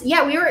Vadis.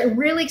 Yeah, we were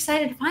really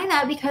excited to find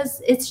that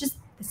because it's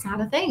not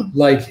a thing.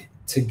 Like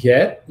to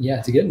get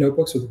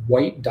notebooks with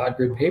white dot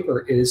grid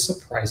paper is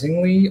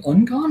surprisingly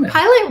uncommon.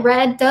 Pilot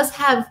Red does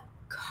have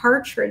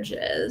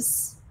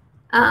cartridges,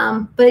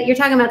 but you're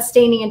talking about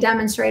staining a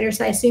demonstrator,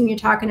 so I assume you're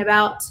talking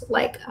about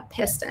like a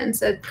piston.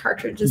 So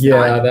cartridge is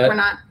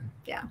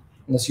yeah.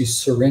 Unless you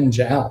syringe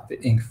out the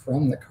ink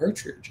from the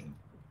cartridge and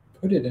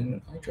put it in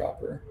an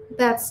eyedropper.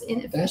 That's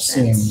inefficient. That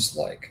seems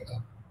like a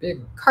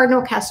big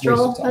Cardinal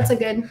Kestrel. That's a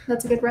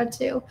good red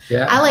too.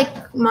 Yeah. I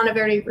like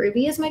Monteverde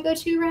Ruby as my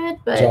go-to red,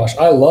 but Josh,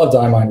 I love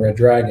Diamond Red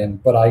Dragon,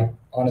 but I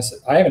honestly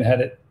haven't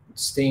had it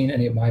stain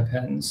any of my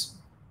pens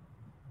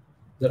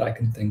that I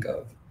can think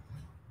of.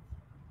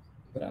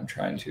 But I'm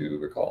trying to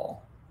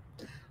recall.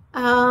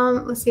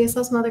 Let's see, I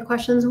saw some other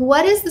questions.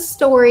 What is the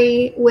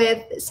story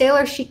with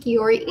Sailor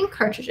Shikiori ink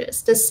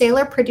cartridges? Does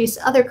Sailor produce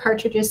other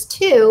cartridges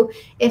too?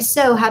 If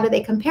so, how do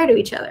they compare to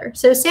each other?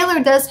 So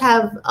Sailor does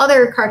have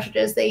other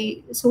cartridges.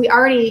 So we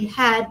already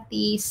had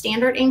the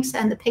standard inks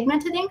and the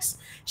pigmented inks.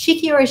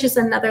 Shikiori is just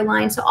another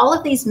line. So all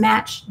of these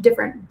match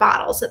different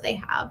bottles that they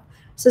have.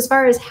 So as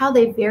far as how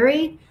they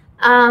vary,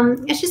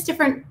 it's just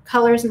different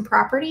colors and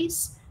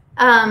properties.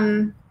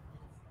 The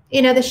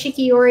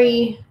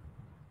Shikiori,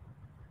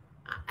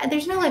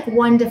 there's no like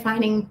one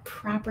defining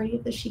property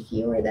of the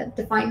Shikiori that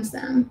defines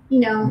them,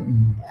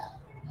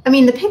 I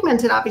mean, the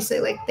pigmented,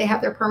 obviously, like they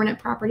have their permanent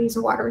properties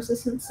and water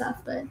resistant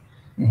stuff, but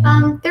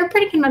they're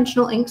pretty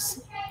conventional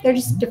inks. They're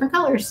just different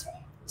colors.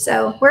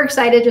 So we're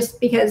excited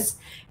just because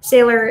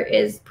Sailor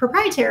is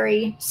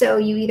proprietary. So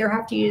you either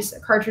have to use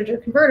a cartridge or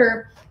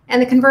converter, and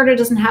the converter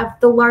doesn't have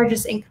the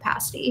largest ink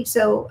capacity.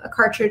 So a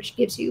cartridge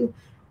gives you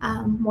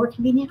more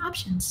convenient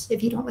options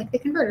if you don't like the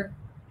converter.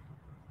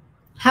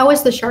 How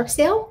was the shark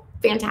sale?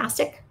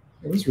 Fantastic.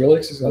 It was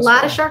really successful. A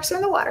lot of sharks are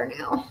in the water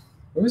now.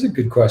 It was a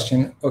good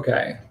question.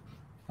 Okay.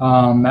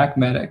 Mac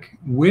Medic,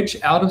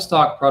 which out of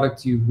stock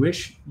product do you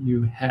wish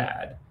you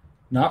had?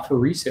 Not for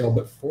resale,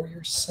 but for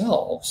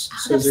yourselves.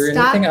 So is there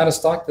anything out of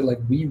stock that like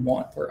we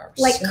want for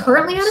ourselves? Like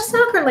currently out of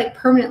stock or like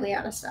permanently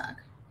out of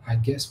stock? I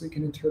guess we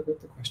can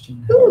interpret the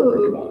question however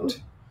you want.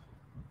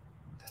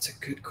 That's a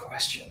good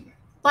question.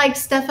 Like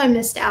stuff I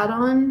missed out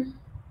on?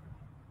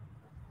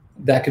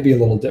 That could be a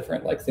little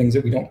different, like things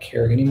that we don't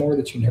carry anymore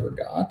that you never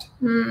got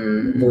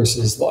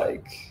versus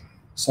like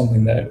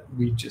something that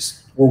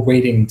we're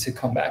waiting to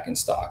come back in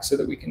stock so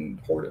that we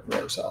can hoard it for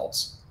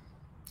ourselves.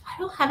 I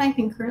don't have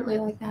anything currently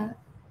like that.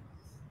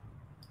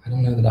 I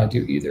don't know that I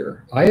do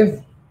either. I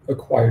have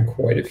acquired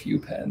quite a few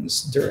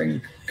pens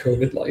during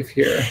COVID life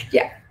here.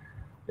 Yeah.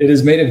 It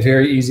has made it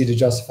very easy to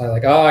justify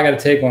like, oh, I got to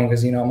take one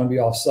because, I'm going to be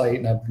off site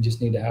and I just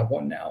need to have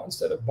one now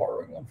instead of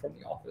borrowing one from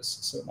the office.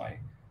 So my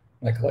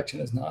collection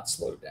has not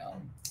slowed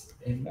down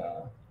in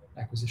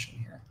acquisition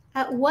here.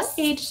 At what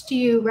age do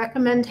you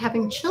recommend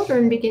having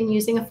children begin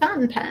using a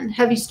fountain pen?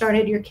 Have you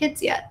started your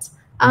kids yet?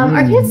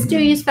 Our kids do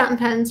use fountain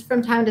pens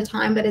from time to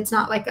time, but it's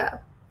not like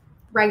a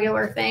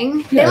regular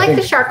thing. They like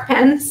the shark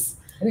pens.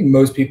 I think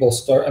most people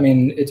start,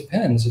 it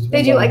depends.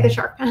 They do like the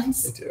shark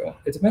pens. They do.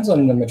 It depends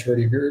on the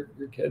maturity of your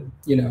kid,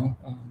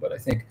 but I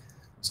think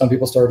some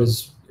people start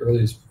as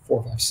early as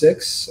 4, 5,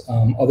 6.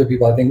 Other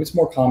people, I think it's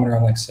more common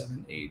around like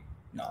 7, 8.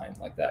 9,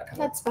 like that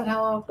kind That's about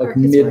how like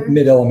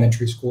mid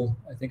elementary school,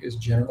 I think, is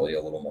generally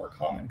a little more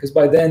common, because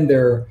by then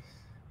they're,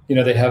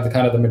 they have the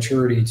kind of the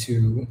maturity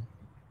to,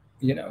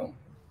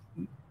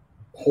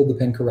 hold the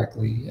pen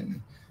correctly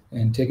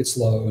and take it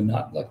slow and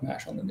not like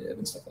mash on the nib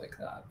and stuff like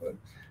that. But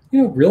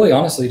really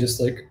honestly, just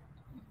like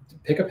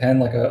pick a pen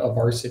like a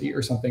Varsity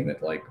or something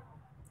that like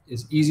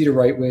is easy to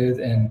write with,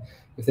 and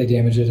if they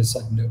damage it, it's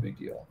like no big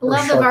deal. I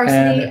love the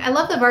Varsity. I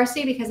love the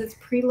Varsity because it's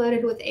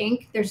preloaded with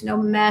ink. There's no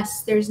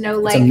mess. There's no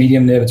like. It's a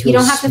medium nib. It's really you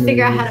don't have smooth. to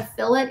figure out how to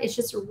fill it. It's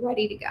just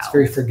ready to go. It's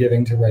very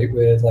forgiving to write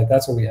with. Like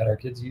that's what we had our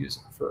kids use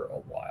for a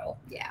while.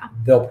 Yeah.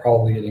 They'll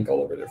probably get ink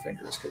all over their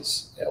fingers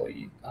because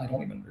Ellie, I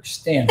don't even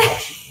understand how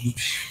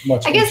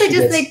much. I guess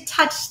they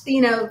touch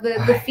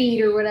the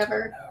feed or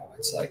whatever. No,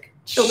 it's like.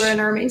 Children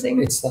are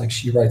amazing. It's like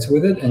she writes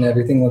with it and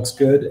everything looks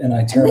good, and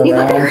I turn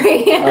around.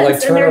 I like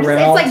turn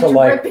around to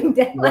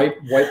like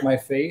wipe my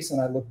face,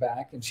 and I look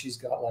back and she's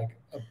got like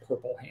a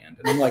purple hand,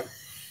 and I'm like,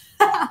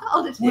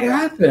 what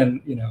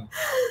happened? I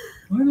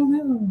don't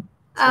know.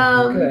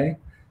 Like, okay.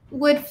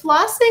 Would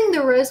flossing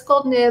the rose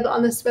gold nib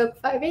on the Spoke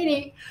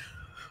 580,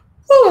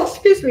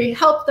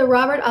 help the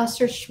Robert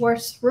Oster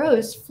Schwartz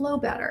rose flow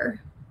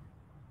better?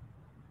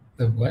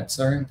 The what?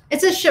 Sorry.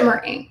 It's a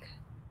shimmer ink.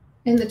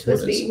 In the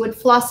TWSBI, would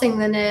flossing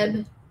the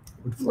nib,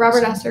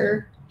 Robert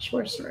Oster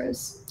Schwartz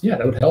rose. Yeah,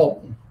 that would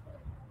help.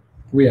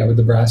 Yeah, with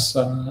the brass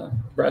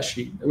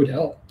sheet, it would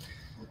help.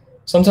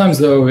 Sometimes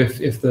though, if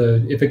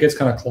it gets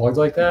kind of clogged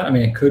like that, I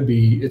mean,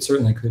 it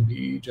certainly could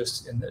be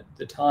just in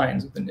the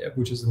tines of the nib,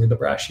 which is where the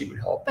brass sheet would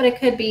help. But it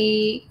could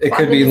be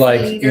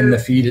like in the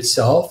feed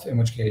itself, in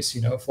which case,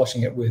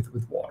 flushing it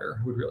with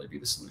water would really be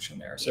the solution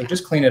there. So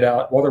just clean it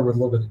out, water with a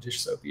little bit of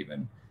dish soap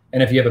even.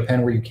 And if you have a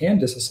pen where you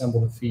can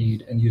disassemble the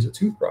feed and use a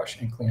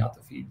toothbrush and clean out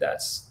the feed,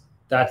 that's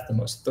the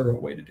most thorough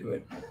way to do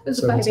it. It's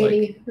a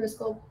 580 rose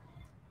gold.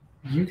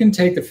 You can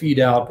take the feed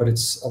out, but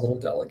it's a little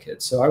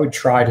delicate. So I would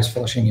try just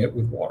flushing it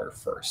with water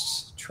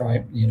first. Try,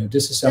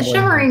 disassembling. The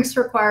shimmer inks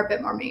require a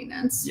bit more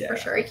maintenance for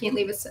sure. You can't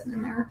leave it sitting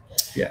in there.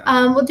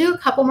 Yeah. We'll do a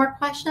couple more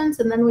questions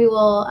and then we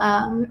will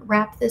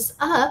wrap this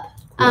up.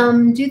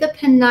 Cool. Do the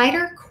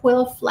Peniter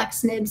quill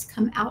flex nibs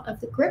come out of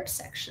the grip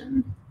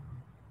section?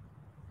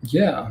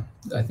 Yeah,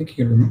 I think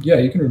you can.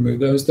 You can remove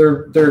those.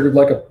 They're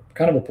like a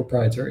kind of a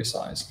proprietary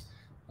size.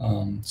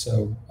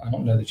 So I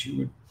don't know that you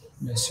would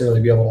necessarily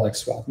be able to like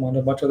swap them onto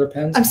a bunch of other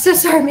pens. I'm so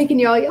sorry, making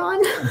you all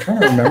yawn. I'm trying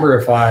to remember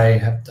if I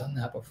have done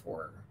that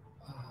before.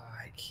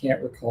 I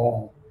can't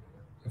recall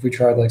if we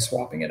tried like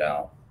swapping it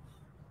out.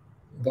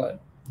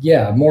 But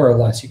yeah, more or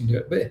less you can do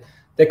it. But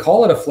they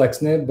call it a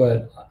flex nib,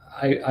 but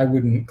I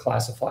wouldn't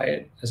classify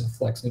it as a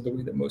flex nib the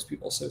way that most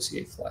people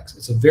associate flex.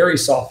 It's a very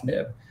soft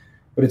nib.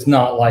 But it's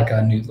not like a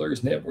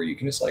noodler's nib where you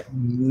can just like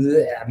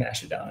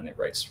mash it down and it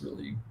writes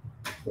really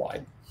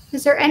wide.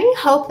 Is there any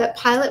hope that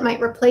Pilot might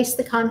replace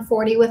the Con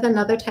 40 with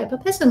another type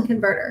of piston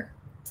converter?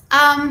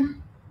 I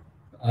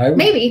would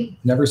maybe.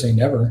 Never say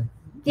never.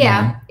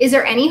 Yeah. Is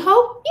there any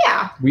hope?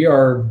 Yeah. We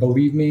are,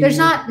 believe me. There's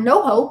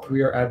no hope.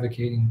 We are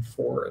advocating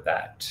for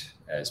that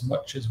as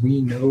much as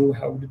we know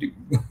how to do.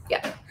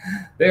 Yeah.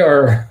 They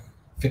are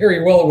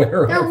very well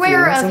aware. They're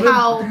aware of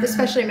how,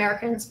 especially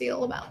Americans,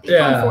 feel about the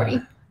Con 40.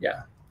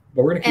 Yeah.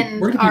 But we're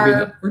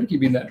gonna keep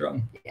beating that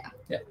drum. Yeah.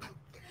 Yeah.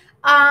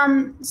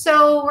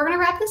 So we're gonna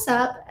wrap this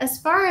up. As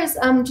far as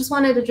just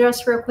wanted to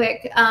address real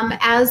quick,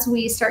 as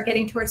we start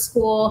getting towards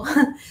school,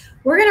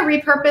 we're gonna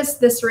repurpose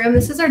this room.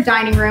 This is our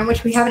dining room,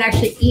 which we haven't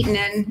actually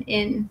eaten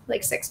in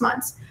like 6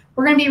 months.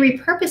 We're gonna be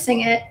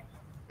repurposing it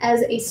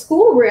as a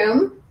school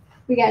room.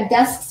 We got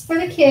desks for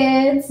the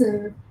kids,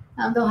 and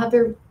they'll have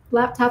their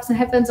laptops and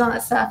headphones, all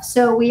that stuff.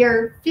 So we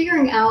are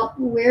figuring out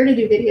where to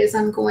do videos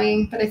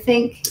ongoing, but I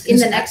think in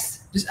the next.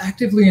 Just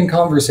actively in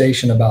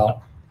conversation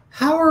about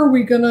how are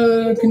we going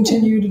to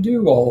continue to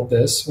do all of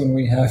this when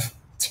we have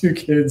 2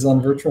 kids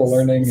on virtual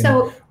learning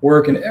and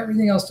work and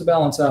everything else to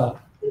balance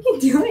out. What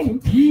are you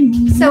doing? We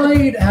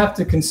might have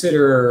to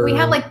consider. We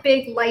have like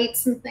big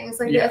lights and things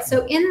like that.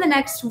 So in the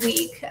next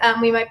week,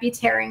 we might be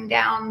tearing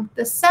down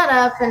the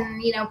setup, and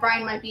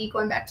Brian might be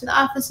going back to the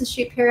office to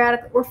shoot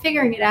periodically. We're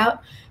figuring it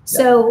out.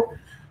 So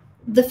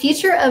the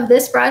future of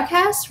this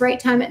broadcast, right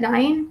time at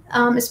 9,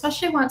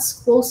 especially once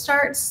school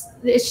starts,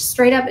 it's just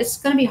straight up, it's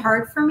going to be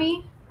hard for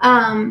me.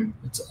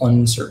 It's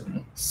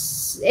uncertain.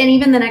 And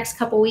even the next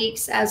couple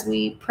weeks as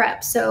we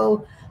prep.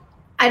 So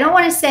I don't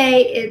want to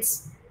say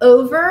it's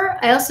over.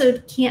 I also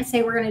can't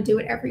say we're going to do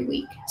it every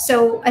week.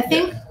 So I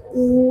think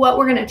what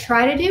we're going to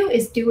try to do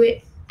is do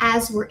it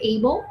as we're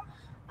able.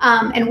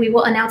 And we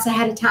will announce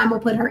ahead of time. We'll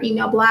put our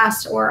email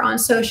blast or on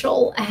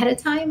social ahead of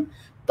time.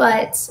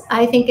 But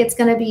I think it's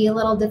going to be a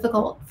little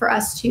difficult for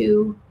us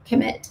to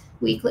commit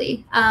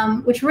weekly,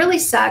 which really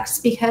sucks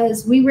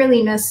because we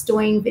really miss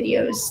doing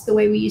videos the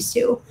way we used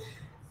to.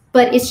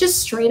 But it's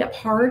just straight up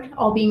hard,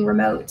 all being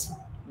remote.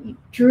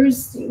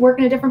 Drew's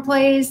working a different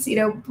place.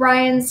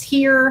 Brian's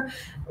here.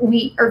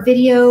 Our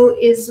video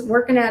is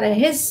working out of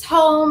his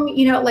home.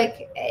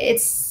 Like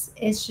it's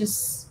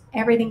just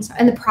everything's,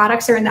 and the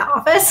products are in the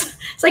office.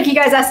 It's like you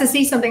guys asked to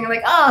see something. I'm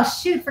like, oh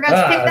shoot, forgot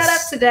to pick that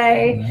up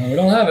today. No, we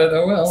don't have it.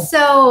 Oh well.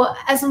 So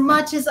as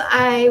much as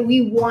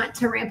we want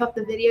to ramp up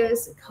the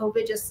videos,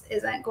 COVID just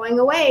isn't going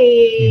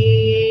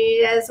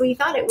away as we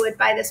thought it would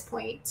by this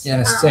point. Yeah,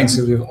 and it stinks.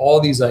 So we have all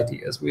these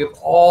ideas. We have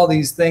all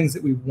these things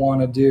that we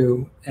want to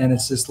do, and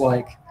it's just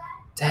like,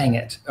 dang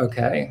it.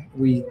 Okay,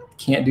 we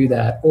can't do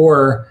that.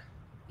 Or,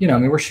 I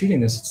mean, we're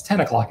shooting this. It's 10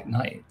 o'clock at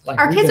night. Like,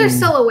 our kids are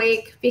still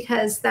awake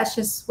because that's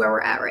just where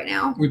we're at right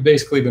now. We've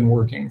basically been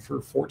working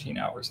for 14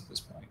 hours at this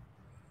point,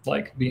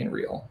 like being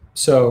real.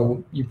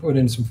 So you put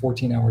in some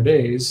 14-hour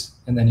days,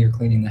 and then you're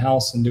cleaning the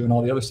house and doing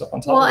all the other stuff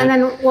on top of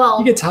it.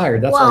 You get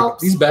tired. That's like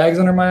these bags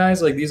under my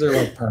eyes. Like these are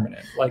like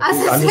permanent. Like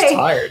I'm just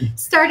tired.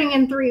 Starting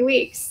in 3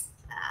 weeks,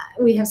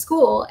 we have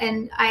school,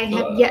 and I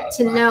have yet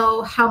to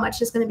know how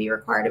much is going to be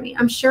required of me.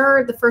 I'm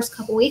sure the first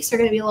couple weeks are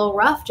going to be a little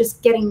rough,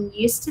 just getting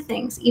used to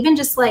things, even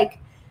just like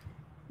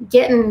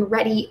getting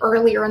ready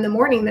earlier in the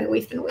morning than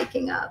we've been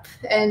waking up.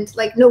 And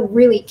like, no,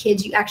 really,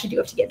 kids, you actually do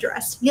have to get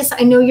dressed. Yes,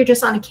 I know you're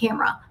just on a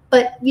camera,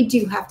 but you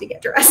do have to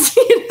get dressed.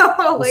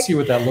 We'll see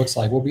what that looks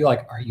like. We'll be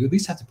like, all right, you at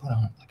least have to put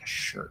on like a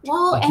shirt.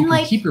 Well, like, and you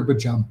can keep your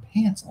pajama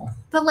pants on.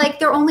 But like,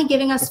 they're only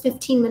giving us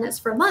 15 minutes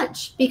for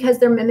lunch because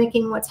they're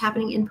mimicking what's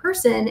happening in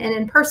person. And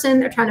in person,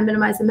 they're trying to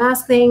minimize the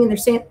mask thing, and they're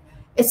saying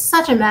it's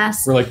such a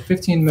mess. We're like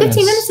 15 minutes.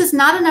 15 minutes is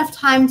not enough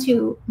time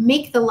to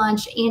make the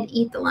lunch and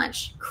eat the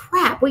lunch.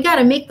 Crap, we got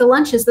to make the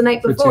lunches the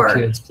night before. For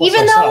 2 kids,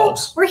 even though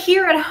we're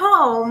here at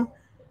home.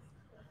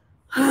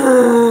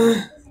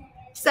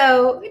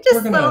 So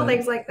just little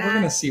things like that. We're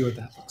going to see what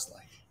that looks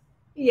like.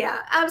 Yeah,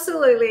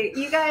 absolutely.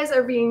 You guys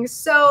are being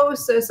so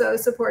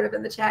supportive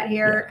in the chat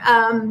here.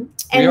 And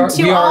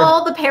to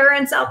all the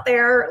parents out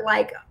there,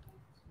 like,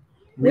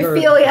 we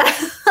feel you.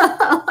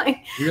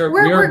 Like,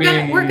 we're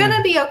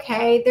gonna be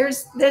okay.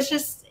 There's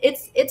just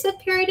it's a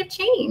period of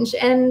change,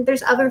 and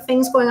there's other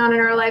things going on in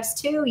our lives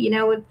too,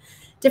 with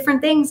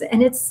different things,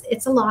 and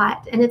it's a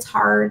lot, and it's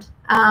hard.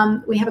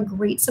 We have a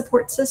great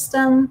support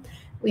system.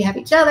 We have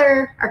each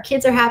other. Our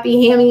kids are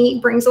happy.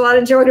 Hammy brings a lot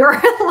of joy to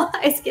our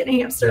lives.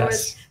 Getting hamster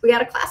with. We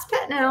got a class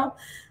pet now.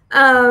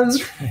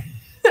 That's right.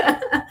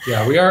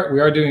 Yeah, we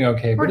are doing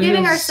okay. We're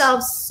giving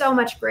ourselves so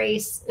much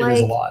grace. It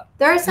is a lot.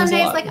 There are some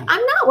days like I'm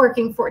not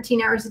working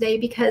 14 hours a day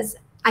because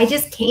I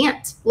just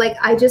can't. Like,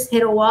 I just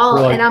hit a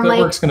wall, and I'm like,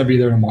 work's gonna be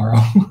there tomorrow.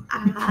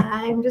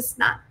 I'm just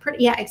not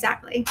pretty. Yeah,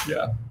 exactly.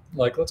 Yeah,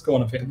 like, let's go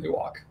on a family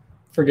walk.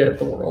 Forget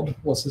the world.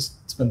 Let's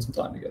just spend some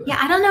time together. Yeah,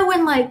 I don't know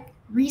when, like,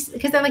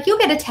 because they're like, you'll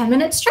get a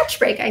 10-minute stretch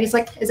break. I was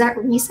like, is that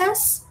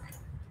recess?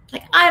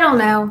 Like, I don't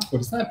know. What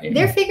does that mean?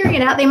 They're figuring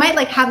it out. They might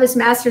like have this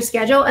master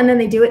schedule, and then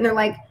they do it, and they're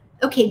like,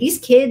 okay, these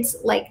kids,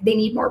 like, they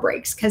need more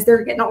breaks because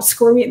they're getting all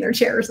squirmy in their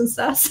chairs and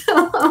stuff.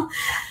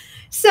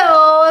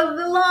 So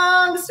the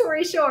long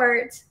story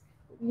short,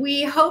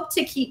 we hope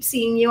to keep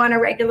seeing you on a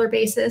regular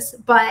basis,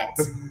 but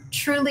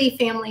truly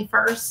family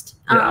first.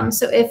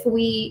 So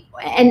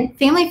and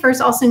family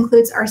first also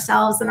includes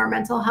ourselves and our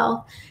mental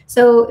health.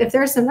 So if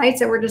there's some nights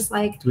that we're just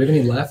like, do we have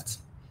any left?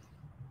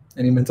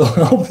 Any mental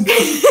health?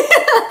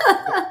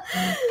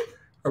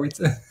 Are we?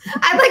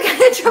 I'm like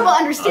having trouble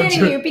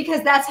understanding you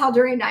because that's how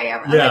drained I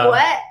am. I'm like,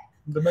 what?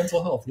 The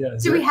mental health. Yeah.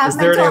 Do we have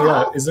mental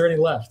health? Is there any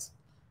left?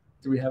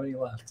 Do we have any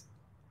left?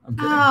 I'm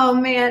kidding. Oh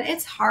man,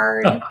 it's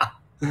hard.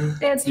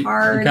 It's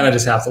hard. You kind of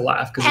just have to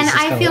laugh. And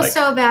I feel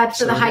so bad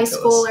for the high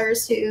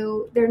schoolers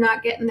who they're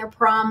not getting their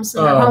proms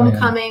and their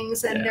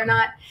homecomings, and they're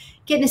not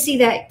getting to see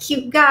that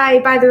cute guy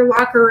by their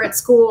locker at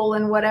school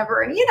and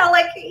whatever. And all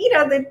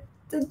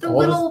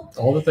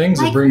the things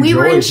that bring we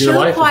were joy in to your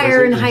life show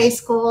choir in high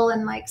school,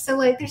 and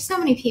there's so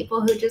many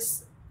people who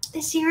just,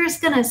 this year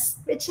is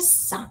it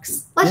just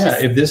sucks.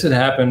 If this had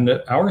happened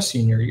our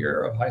senior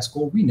year of high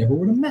school, we never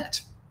would have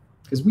met,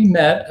 because we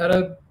met at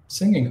a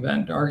singing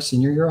event our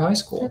senior year of high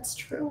school. That's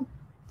true.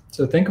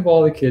 So think of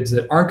all the kids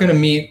that aren't going to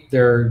meet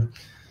their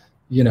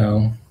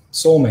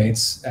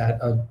soulmates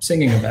at a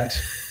singing event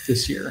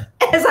this year.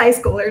 As high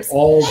schoolers.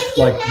 All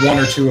like one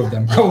or two of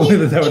them probably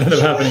that would end up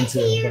happening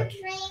too. But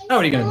how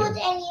are you going to do?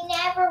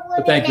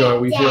 But thank you.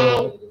 We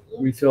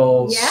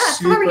feel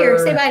come over here.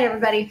 Say bye to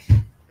everybody.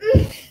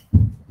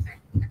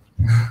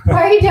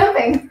 Why are you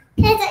jumping?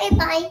 Can I say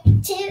bye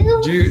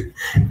too? Jude.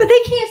 But they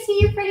can't see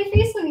your pretty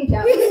face when you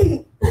jump.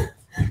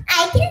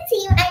 I can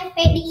see my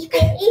pretty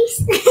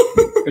face.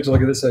 Rachel,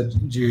 look at this.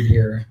 Jude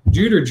here.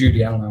 Jude or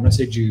Judy? I don't know. I'm going to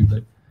say Jude,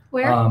 but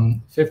where?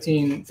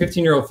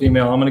 15-year-old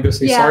female. I'm going to go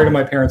say sorry to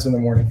my parents in the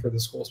morning for the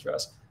school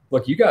stress.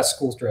 Look, you got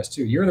school stress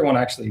too. You're the one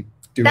actually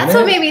doing That's it.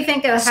 what made me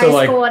think of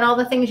high school and all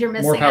the things you're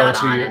missing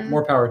out on.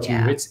 More power to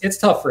you. It's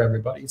tough for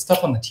everybody. It's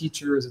tough on the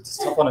teachers. It's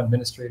tough on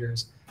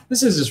administrators.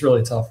 This is just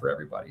really tough for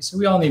everybody. So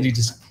we all need to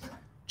just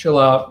chill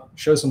out,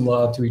 show some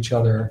love to each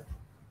other,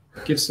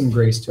 give some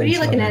grace to each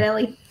other. What are you looking at,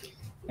 Ellie?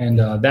 And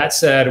that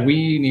said,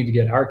 we need to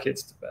get our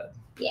kids to bed.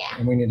 Yeah.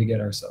 And we need to get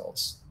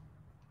ourselves,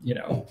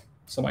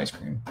 some ice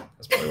cream.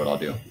 That's probably what I'll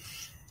do.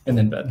 And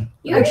then bed.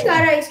 You already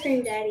got ice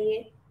cream,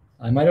 Daddy.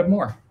 I might have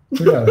more.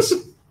 Who knows?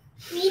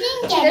 We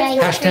didn't get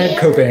ice cream. Hashtag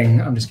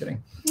coping. I'm just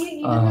kidding. You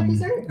didn't have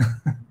dessert?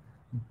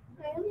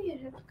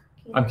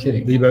 I'm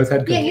kidding. They both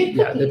had Yeah, cookies.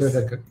 you had They both cookies.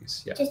 had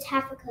cookies. Yeah. Just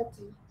half a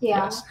cookie.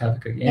 Yeah. Yes, have a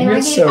cookie. And And we I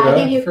had gave you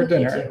soda a for cookie,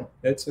 dinner. too.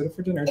 They had soda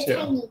for dinner A too.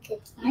 tiny cookie.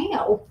 I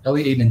know.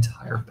 Ellie ate an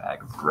entire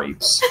bag of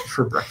grapes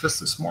for breakfast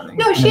this morning.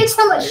 No, she An had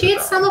some. entire She had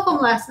bag. some of them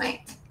last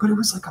night, But it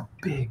was like a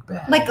big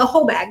bag. like a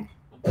whole bag.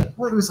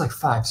 Well, it was like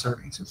 5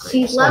 servings of grapes.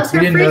 She loves we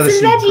her didn't know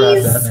fruits that and she grabbed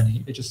veggies. that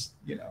many. It just,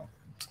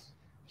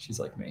 she's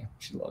like me.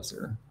 She loves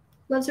her.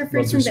 Loves her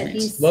fruits loves and her veggies.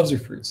 sweets. Loves her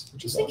fruits,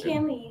 which is Just all like good.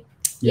 Hammy.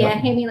 Yeah,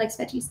 Hammy likes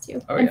veggies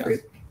too, Oh, and yeah.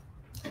 fruit.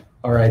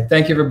 All right.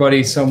 Thank you,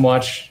 everybody, so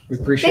much. We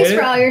appreciate Thanks it.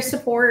 for all your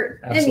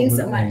support. It means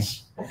so Absolutely.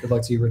 much. Good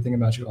luck to you. We're thinking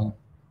about you all.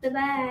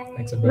 Bye-bye.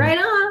 Thanks, everybody. Right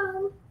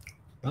on.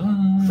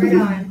 Bye.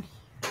 Right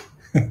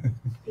on.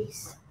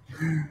 Peace.